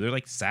show you. They're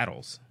like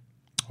saddles.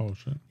 Oh,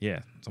 shit. Yeah,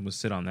 so I'm gonna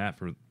sit on that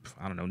for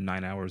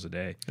 9 hours a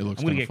day. It looks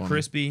I'm gonna kinda get fun.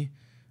 crispy.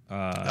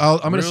 I'm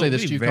gonna say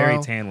this be to you, very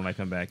Kyle. tan when I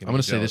come back. I'm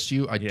gonna say this to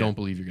you. I Yeah. don't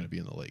believe you're gonna be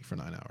in the lake for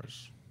 9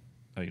 hours.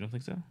 Oh, you don't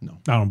think so?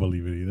 I don't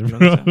believe it either. You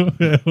don't think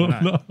so? Hell Why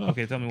not? no.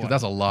 Okay, tell me why. Because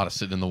that's a lot of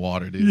sitting in the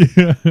water, dude.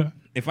 Yeah.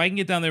 If I can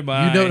get down there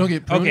by You don't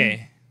get pruning?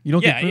 okay. You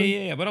don't Yeah, get yeah,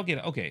 pruned? yeah. But I'll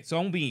get okay. So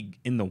I won't be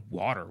in the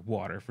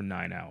water for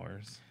 9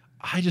 hours.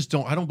 I just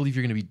don't. I don't believe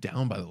you're gonna be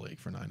down by the lake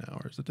for 9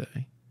 hours a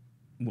day.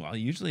 Well,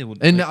 usually it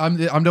would. And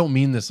I don't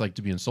mean this like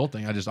to be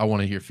insulting. I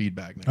want to hear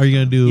feedback. Next Are you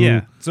going to do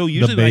yeah. So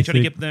usually when I try to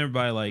basic- get there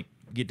by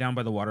get down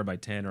by the water by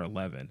 10 or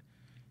 11,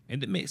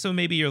 and so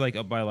maybe you're like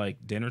up by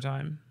dinner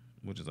time,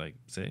 which is like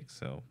 6.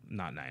 So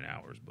not 9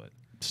 hours, but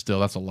Still,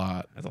 that's a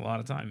lot. that's a lot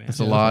of time, man. That's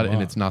a Yeah, that's lot, a and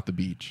lot. it's not the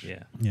beach.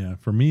 Yeah. Yeah,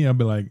 for me, I'd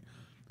be like,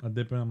 I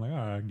dip in, I'm like, all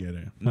right, I get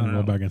it. No, I'm gonna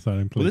no. go back inside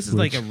and play Well, this is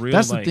Switch. like a real.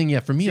 That's the like- thing. Yeah,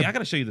 for me. See, I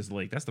gotta show you this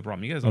lake. That's the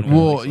problem. You guys don't know.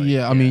 well, what it looks like.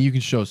 yeah. I mean, you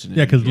can show us.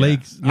 Yeah, because Yeah.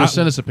 lakes. You'll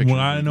send us a picture.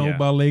 When I know Yeah.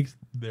 about lakes,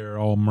 they're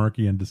all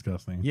murky and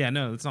disgusting. Yeah,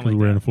 no, it's not because like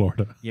we're that. in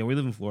Florida. Yeah, we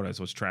live in Florida,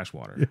 so it's trash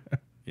water.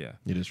 Yeah,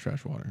 It is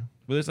trash water.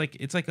 but it's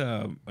like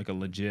a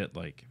legit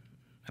I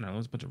don't know.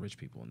 There's a bunch of rich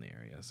people in the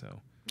area, so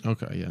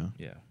Okay, yeah.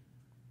 yeah.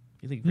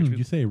 You think rich You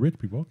people? say rich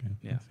people, okay?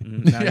 Yeah.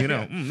 Now you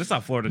know. It's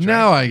not Florida trash.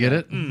 Now I get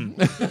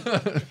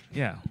it.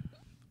 Yeah.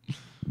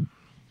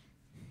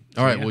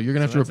 All right. yeah, Well, you're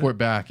gonna have so to that's report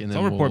back, and So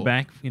then I'll report we'll-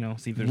 back. See if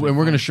there's. And any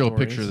we're gonna fun show a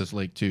picture of stories. this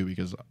lake too,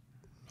 because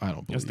I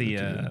don't believe That's the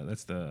it. Too.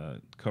 that's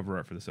the cover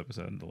art for this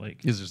episode. The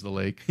lake. Is just the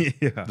lake.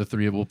 Yeah. The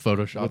three of will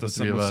Photoshop With the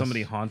three of us.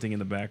 somebody haunting in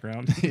the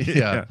background.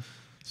 yeah.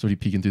 Somebody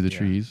peeking through the Yeah.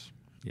 trees.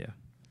 Yeah.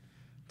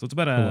 So it's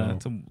about Wow.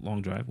 it's a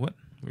long drive. What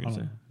were you gonna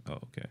say? Oh,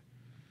 okay.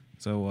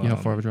 So Yeah, how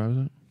far of a drive is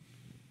it?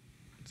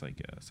 it's like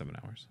 7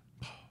 hours.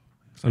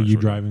 It's Are not a you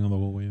short drive. driving on the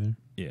whole way there?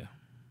 Yeah.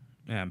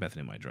 Yeah,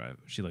 Bethany might drive.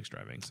 She likes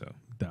driving, so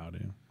Doubt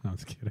it. I'm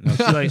just kidding.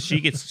 no,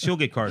 she'll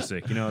get car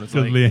sick. You know what it's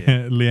Because like?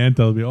 Yeah. Leanne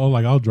tells me, "Oh,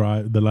 like I'll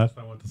drive." The last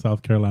time I went to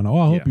South Carolina,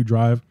 I hope Yeah. you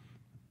drive.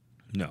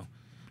 No,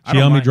 She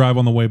helped me drive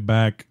on the way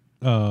back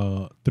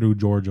through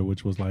Georgia,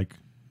 which was like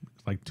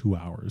 2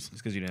 hours.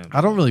 It's because you didn't.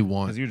 I don't really Because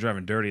want. you're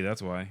driving dirty.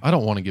 That's why. I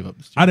don't want to give up.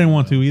 The I didn't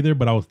want to either,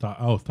 but I was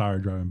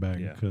tired driving back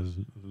Yeah. because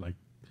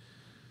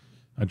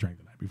I drank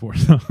the night before.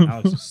 So.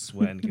 Alex was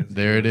sweating. 'Cause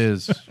There it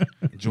is.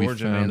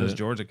 Georgia, We man. found Those it.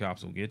 Georgia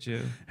cops will get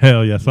you.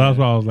 Hell yeah! So that's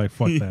why I was like,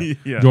 "Fuck that."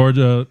 Yeah.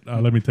 Georgia,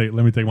 let me take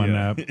my yeah.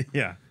 nap,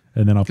 Yeah.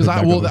 and then I'll. Because pick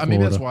back up to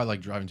maybe that's Florida. why I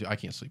like driving too. I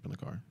can't sleep in the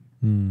car.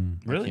 I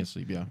Really? can't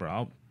sleep. Yeah.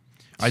 Bro,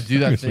 I do I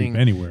that can sleep thing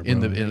anywhere, in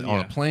bro. on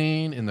Yeah. a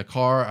plane, in the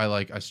car.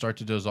 I start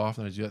to doze off,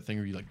 and I do that thing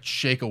where you like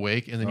shake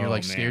awake, and then you're Oh,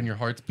 like scared, man. and your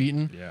heart's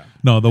beating. yeah.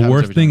 No, the Happens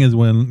worst every thing time. is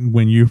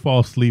when you fall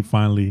asleep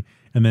finally,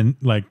 and then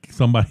like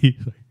somebody.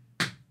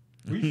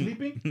 Were you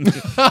sleeping?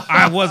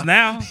 I was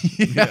now.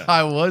 Yeah,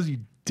 I was, you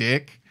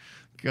dick.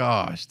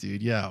 Gosh,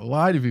 dude. Yeah.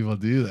 Why do people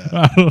do that?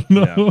 I don't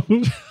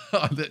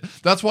know.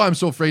 That's why I'm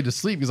so afraid to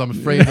sleep, because I'm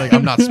afraid like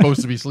I'm not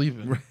supposed to be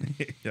sleeping.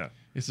 Yeah.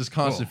 It's this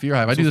constant Cool. fear I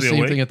have. I do the Supposed to be same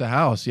awake? thing at the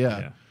house. Yeah.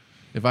 Yeah.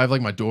 If I have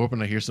like my door open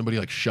and I hear somebody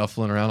like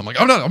shuffling around, I'm like,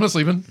 oh no, I'm not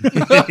sleeping.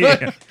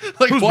 Yeah.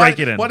 Like Who's why,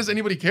 breaking in? why does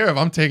anybody care if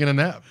I'm taking a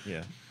nap?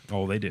 Yeah.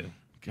 Oh, they do.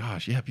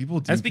 Gosh, yeah, people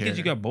do. That's because care.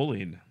 you got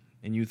bullied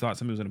and you thought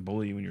somebody was going to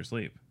bully you in your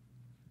sleep.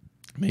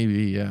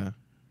 Maybe, yeah.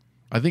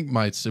 I think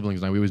my siblings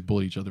and I, we always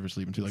bullied each other for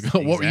sleeping too. Like,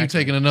 what were you Exactly.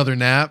 taking another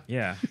nap?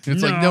 Yeah.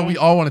 It's like, no, we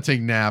all want to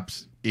take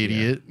naps,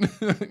 idiot.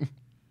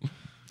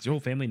 Does your whole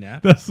family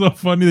nap? That's so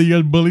funny that you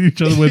guys bully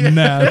each other with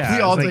naps. Yeah.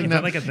 we all it's take like-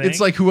 naps. like a thing? It's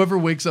like whoever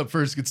wakes up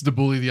first gets to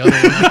bully the other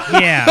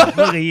one. Yeah.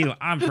 Look at you.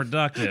 I'm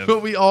productive.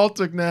 But we all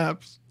took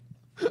naps.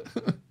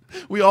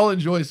 We all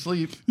enjoy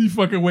sleep. You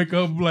fucking wake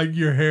up like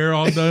your hair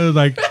all done. It's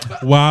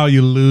like, wow,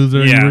 you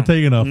loser. Yeah. You were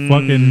taking a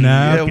fucking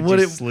nap. Yeah, Look at what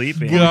you it-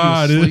 sleeping.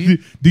 God, you do sleep?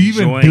 you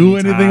even Enjoying do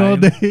anything all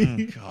time.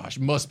 day? Gosh,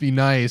 must be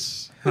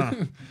nice.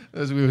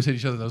 As we always hit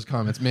each other in those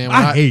comments, man. When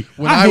I hate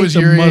was the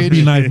your must age,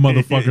 be nice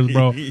motherfuckers,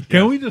 bro. Yeah.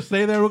 Can we just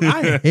say that? Real quick?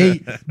 I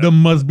hate the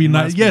must be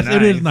nice. Must be Yes,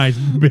 it is nice.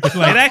 bitch.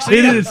 Like, It actually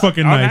it is. is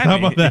fucking I'm nice. How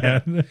happy. about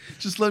that?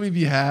 just let me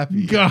be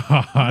happy. I'm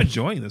God,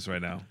 enjoying this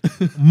right now.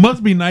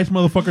 must be nice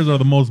motherfuckers are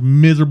the most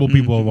miserable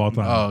people of all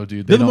time. Oh,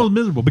 dude, they're they the most don't-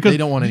 miserable because they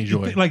don't want any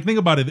joy. Like, think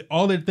about it.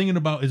 All they're thinking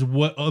about is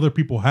what other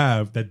people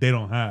have that they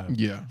don't have.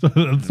 Yeah. So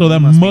that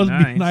Must must, be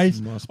be nice. nice.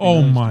 Must be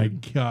Oh nice, my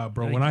dude. God,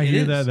 bro. Like, When I it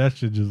hear is. that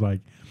shit just like,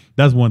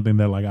 that's one thing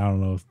that, like, I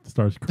don't know,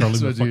 starts curling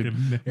So, the dude,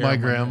 fucking hair my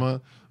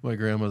on neck.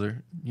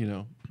 grandmother, you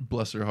know,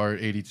 bless her heart,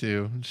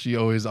 82.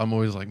 I'm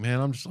always like, man,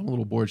 I'm a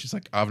little bored. She's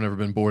like, I've never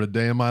been bored a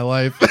day in my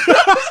life.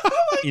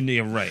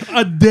 Yeah, right.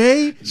 A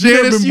day? Janice,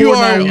 Never been you bored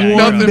are not Yeah,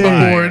 one nothing day.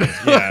 but bored.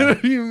 Yeah.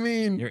 What do you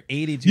mean? You're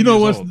 82 You know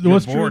years what's old. You're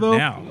what's true bored though?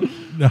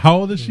 now. How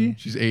old is she?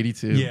 She's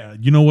 82. Yeah,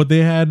 you know what they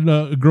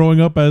had growing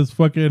up as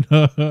fucking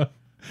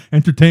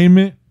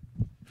entertainment?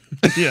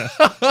 Yeah.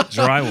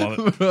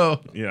 Drywall. Bro,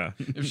 Yeah.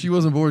 if she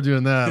wasn't bored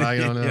doing that, I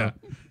don't know. Yeah.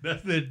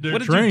 That's it. They're What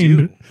did you trained.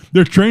 do?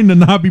 They're trained to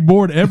not be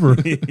bored ever.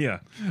 Yeah.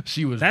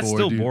 She was That's bored,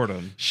 still dude.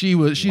 boredom. She's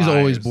always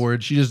Liars.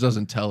 bored. She just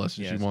doesn't tell us.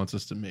 Yeah. She wants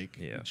us to make.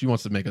 Yeah. She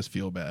wants to make us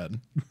feel bad.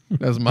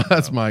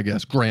 That's my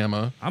guess.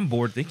 Grandma. I'm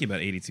bored thinking about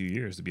 82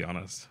 years, to be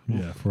honest.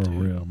 Yeah, for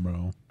real,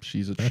 bro.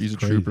 She's a That's crazy.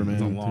 trooper,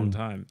 That's a man. long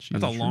time. She's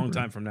That's a a long trooper.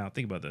 time from now.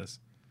 Think about this.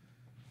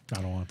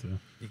 I don't want to.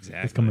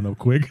 Exactly. It's coming up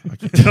quick.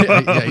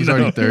 Yeah, he's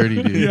already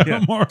 30, dude. Yeah, Yeah.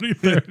 I'm already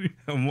 30.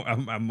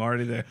 I'm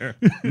already there.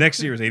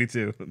 Next year is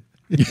 82.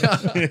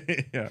 Yeah.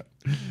 Yeah.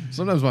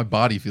 Sometimes my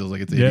body feels like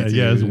it's 82.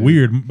 Yeah, yeah, it's dude.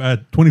 weird.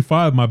 At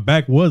 25, my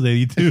back was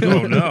 82.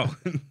 Oh no.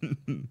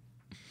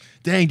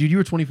 Dang, dude, you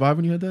were 25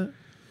 when you had that?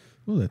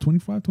 What was that,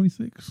 25,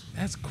 26?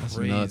 That's That's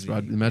crazy. nuts, bro.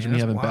 Imagine Man, me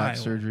that's having back wild.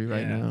 surgery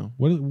right Yeah. now.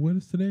 What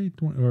is today?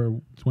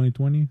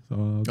 2020?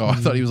 So, Oh, I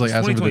thought he was like It's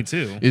asking for the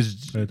 2022. is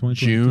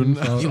 2022. June.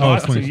 Oh, You oh,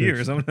 lost 2 26.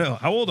 years. I don't know.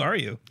 How old are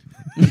you?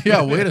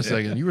 Yeah, wait a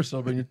second. You were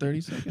celebrating your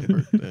 32nd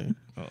birthday.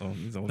 Uh-oh.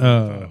 He's older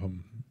than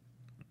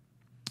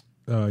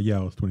I thought. Yeah,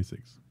 I was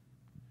 26.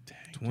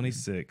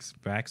 26,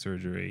 back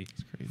surgery,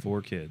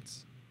 4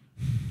 kids.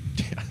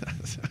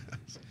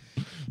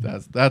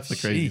 That's the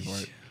crazy Sheesh.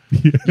 part.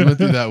 You went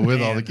through that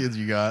with all the kids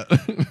you got.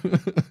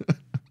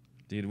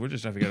 Dude, we're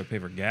just trying to figure out to pay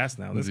for gas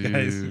now. This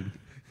Dude.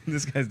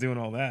 this guy's doing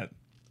all that.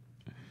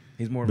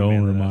 He's more of a man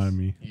Don't than remind us.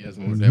 me. He has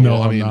more No,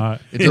 well, I I'm mean,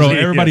 not. it Bro, doesn't-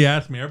 everybody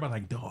asks me. Everybody's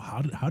like,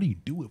 "Dog, how do you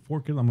do it? 4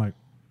 kids?" I'm like,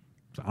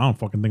 I don't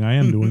fucking think I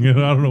am doing it.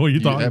 I don't know what you're You-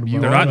 talking you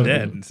about. They're are not though.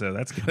 dead, so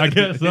that's good. I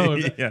guess so.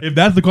 Yeah. If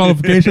that's the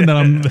qualification,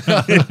 then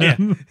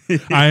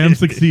I am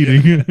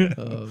succeeding.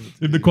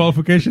 If the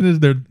qualification is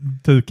there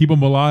to keep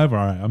them alive, all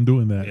right, I'm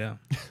doing that. Yeah.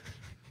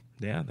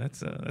 Yeah,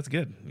 that's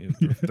good.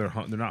 They're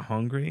not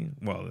hungry.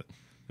 Well,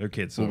 their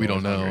kids. So well, we they're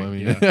don't know.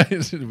 always I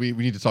hungry. mean,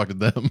 we need to talk to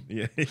them.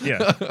 yeah,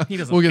 yeah. He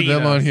doesn't We'll get feed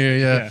them on us. here.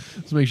 Yeah.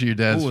 Let's make sure your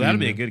dad's. Oh, that'd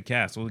be a feeding good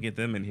cast. We'll get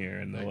them in here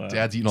and they'll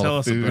Dad's eating all tell the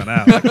us food.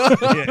 about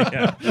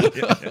Alex.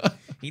 yeah.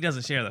 He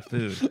doesn't share the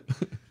food.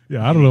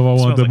 Yeah, I don't know if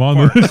I want Smells them on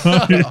like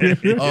the.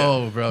 them.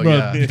 Oh, bro, Bro,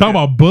 yeah. you talking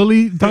about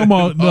bully? Talking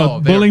about Oh,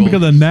 they're bullying because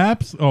of bullies.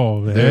 naps?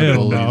 Oh, They're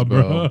hell no, bullies,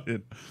 bro. bro.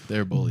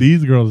 They're bullies.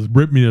 These girls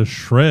rip me to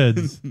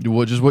shreds.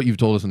 Just what you've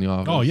told us in the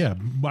office. Oh yeah,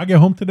 I get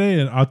home today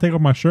and I'll take off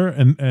my shirt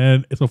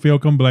and Sophia will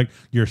come be like,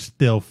 "You're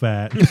still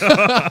fat."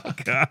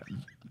 God.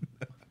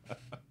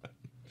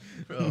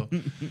 Bro.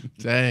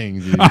 Dang,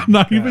 dude. I'm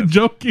not God. even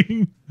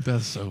joking.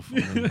 That's so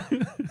funny.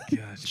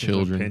 Gosh,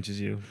 Children.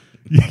 pinches you,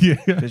 Yeah.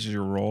 pinches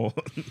your roll.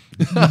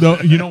 No,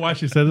 you know why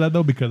she said that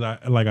though? Because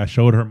I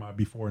showed her my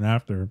before and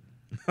after.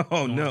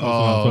 Oh no! Oh,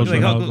 on social, You're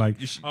and I oh, was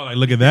like, you should- oh, like,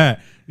 look at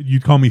that. You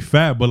call me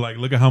fat, but like,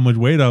 look at how much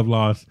weight I've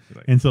lost.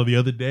 Like- And so the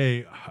other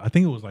day, I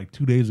think it was like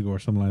 2 days ago or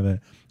something like that.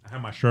 I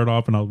had my shirt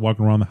off and I was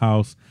walking around the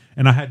house,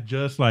 and I had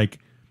just like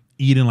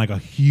eaten like a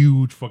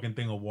huge fucking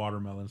thing of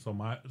watermelon. So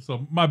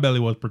my belly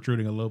was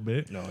protruding a little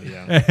bit. No,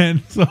 yeah.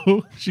 And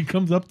so she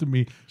comes up to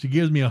me, she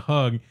gives me a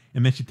hug,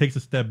 and then she takes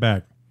a step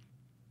back.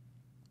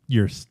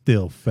 You're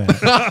still fat.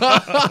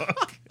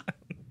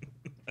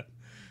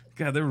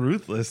 God, they're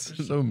ruthless.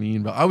 So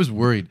mean, but I was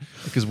worried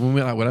because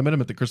when I met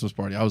him at the Christmas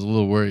party, I was a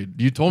little worried.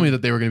 You told me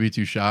that they were going to be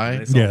too shy,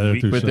 They saw Yeah, they're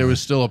weak- too but shy. there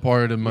was still a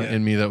part in, Yeah.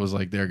 in me that was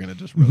like, they're going to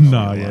just roast No, me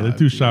yeah, alive, they're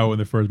too dude. shy when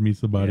they first meet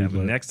somebody. Yeah, but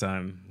but next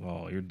time,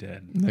 oh, you're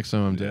dead. Next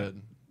time I'm dead.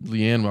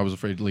 Leanne, I was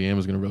afraid Leanne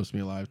was going to roast me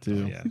alive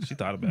too. Yeah, she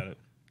thought about it.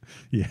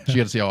 yeah, She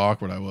had to see how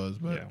awkward I was,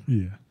 but Yeah,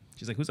 yeah.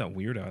 she's like, "Who's that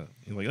weirdo?"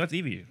 He's like, "That's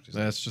Evie." She's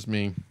like, that's just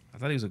me. I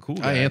thought he was a cool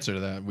I guy. answer to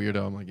that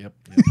weirdo. I'm like, yep.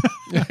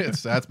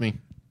 That's me.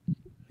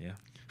 Yeah,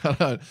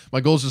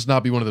 My goal is just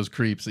not be one of those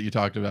creeps that you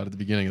talked about at the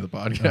beginning of the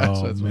podcast.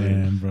 Oh that's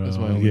man, bro. That's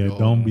my only goal.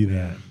 Don't be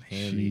that.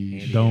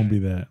 Handy Don't guy. be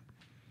that.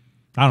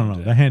 I don't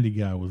know. The handy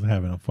guy was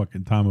having a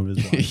fucking time of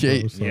his life. Yeah,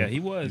 bro, so- Yeah, he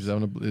was. He's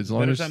having as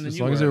long Better as, time than as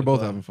you long as were they at were the both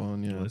club. having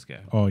fun. Well, Yeah. this guy.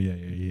 Oh yeah.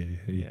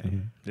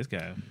 This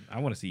guy. I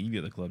want to see Evie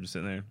at the club just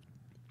sitting there.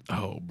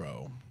 Oh,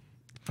 bro.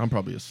 I'm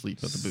probably asleep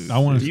at the booth. I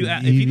want Do to you, see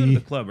if you go to Evie.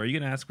 the club, are you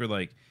going to ask for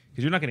like?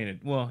 Because you're not going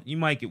to. Well, you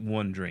might get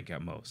one drink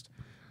at most,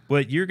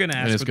 but you're going to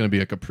ask. and it's for going to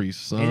be a Capri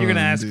Sun. and you're going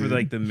to ask dude. for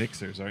like the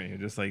mixers, aren't you?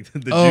 Just like the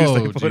juice Oh,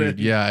 they put dude.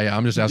 in. Yeah.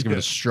 I'm just asking for Yeah.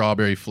 the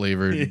strawberry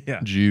flavored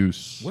Yeah.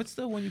 juice. What's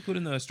the one you put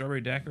in the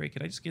strawberry daiquiri?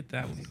 Could I just get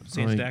that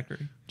sage Like-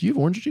 daiquiri? Do you have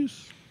orange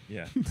juice?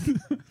 Yeah.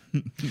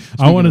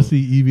 I want to of- see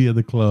Evie at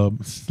the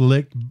club,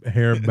 slick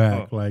hair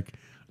back, Oh. like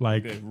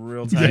Okay,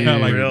 real tight. Yeah,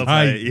 like real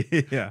tight.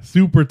 tight. Yeah.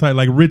 super tight,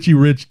 like Richie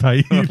Rich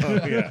tight. Oh,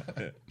 yeah.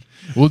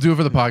 We'll do it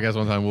for the podcast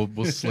one time.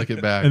 We'll slick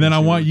it back. And then I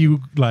see want what-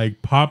 you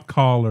like pop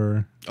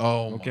collar,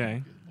 Oh,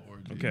 Okay. my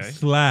Lord, dude. Okay.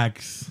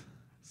 slacks,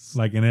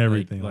 like in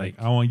everything. like-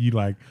 Like I want you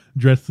like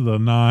dressed to the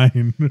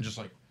nine. Just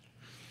like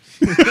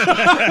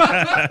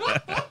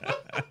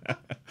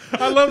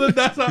I love that.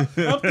 That's how,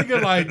 I'm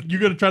thinking like you're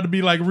gonna try to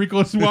be like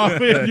Rico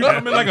Suave. And you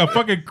come in like a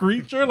fucking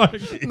creature. Like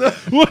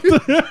what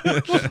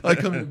the hell? I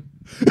come in.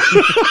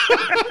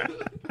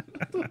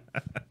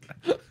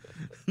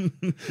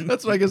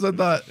 That's what I guess I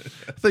thought.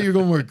 I thought you were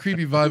going more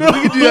creepy vibe. But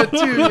we could do that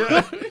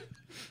too.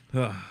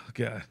 Yeah. Oh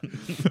God.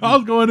 I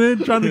was going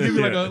in trying to give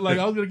you Yeah. like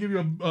I was gonna give you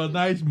a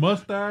nice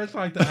mustache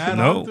like to add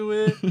No. on to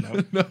it. No.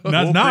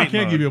 Now I creep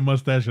can't mode. give you a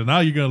mustache. So now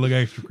you're gonna look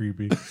extra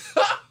creepy.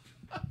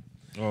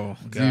 Oh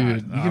God. Dude, I you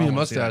give me a don't wanna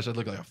mustache, see I'd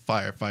look like a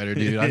firefighter,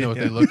 dude. I know what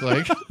they look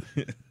like.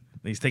 that.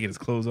 He's taking his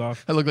clothes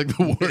off. I look like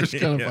the worst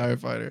kind of Yeah.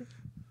 firefighter.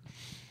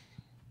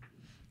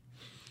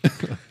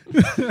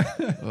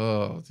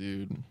 Oh,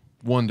 dude.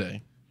 One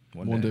day.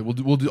 One day. We'll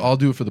do. I'll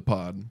do it for the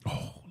pod.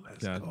 Oh,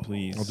 let's God, go.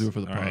 please. I'll do it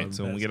for the All right. pod.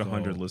 So when we Let's get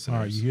 100 go. listeners. All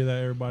right, you hear that,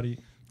 everybody?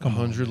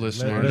 100 on.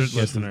 listeners. Let's get this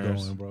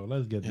listeners. going, bro.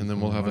 Let's get this And then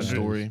we'll going. have a 100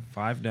 story.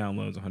 5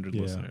 downloads, 100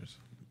 Yeah. listeners.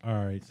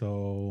 All right,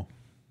 so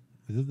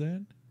is this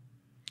dead?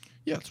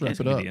 Yeah, let's Yeah, wrap it's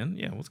it gonna up. be the end.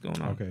 Yeah, what's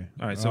going on? Okay.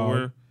 All right, so we're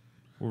I just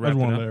wrapping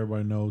want to up let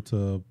everybody know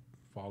to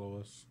follow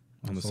us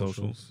on the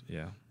socials.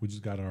 Yeah. We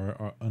just got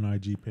our an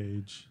IG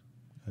page.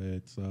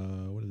 It's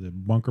what is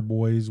it? Bunker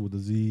Boys with a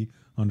Z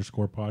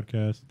 _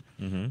 podcast.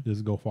 Mm-hmm.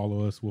 Just go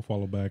follow us. We'll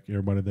follow back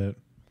everybody that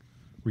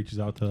reaches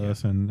out to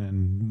us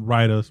and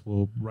write us.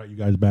 We'll write you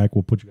guys back.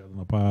 We'll put you guys on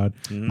the pod.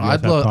 Mhm. You guys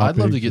I'd have love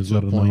to topics, get just to a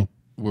let us know. point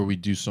where we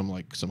do some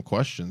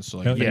questions. So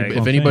like, Hell if, yeah, anybody, that's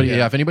what if I'm anybody, saying.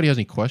 yeah, if anybody has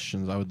any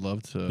questions, I would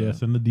love to. Yeah,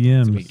 send the It's gonna be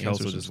DMs. Answer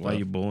Kelso some just why stuff.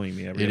 you bullying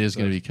me every It is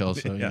going to be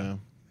episode. Kelso. Yeah. Well,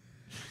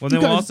 You then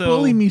we'll guys also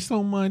bully me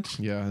so much.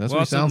 Yeah, that's we'll what it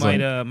also sounds might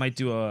like. might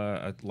do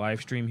a live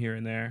stream here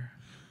and there.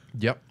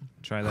 Yep.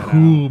 Try that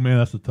Cool, out. man.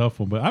 That's a tough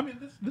one, but I mean,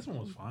 this one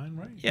was fine,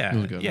 right? Yeah. It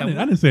was good. Yeah. I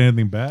didn't say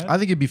anything bad. I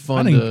think it'd be I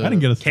fun. didn't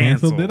get us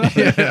canceled, did I?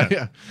 Cancel.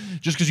 yeah.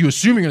 Just because you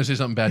assume you're going to say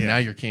something bad, Yeah. now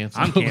you're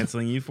canceled. I'm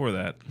canceling you for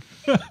that.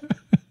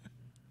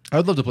 I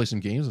would love to play some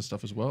games and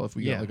stuff as well. If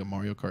we Yeah. got like a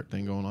Mario Kart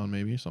thing going on,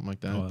 maybe something like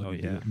that. that'd Oh, be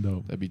yeah.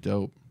 dope. That'd be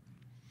dope.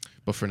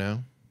 But for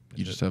now,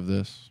 you just have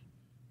this.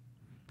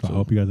 So I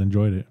hope you guys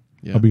enjoyed it.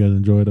 Yeah. Hope you guys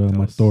enjoyed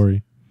my us.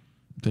 story.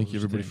 Thank you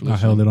everybody for I listening.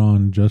 held it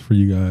on just for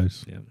you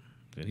guys. Yeah.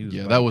 He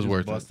Yeah, that was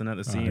worth it. busting at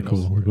the All right, seams.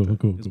 cool, worth cool, it.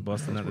 cool, He was cool.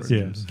 busting at the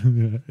Yeah.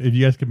 seams. If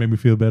you guys can make me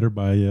feel better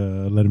by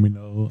letting me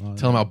know.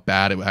 Tell him how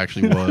bad it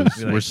actually was.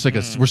 Be like, we're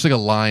sick of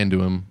lying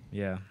to him.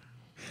 Yeah.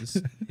 This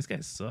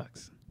guy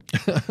sucks.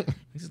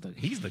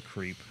 He's the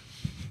creep.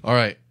 All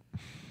right.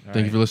 All Thank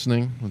you right. for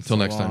listening. Until So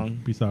next time.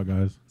 long. Peace out,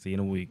 guys. See you in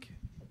a week.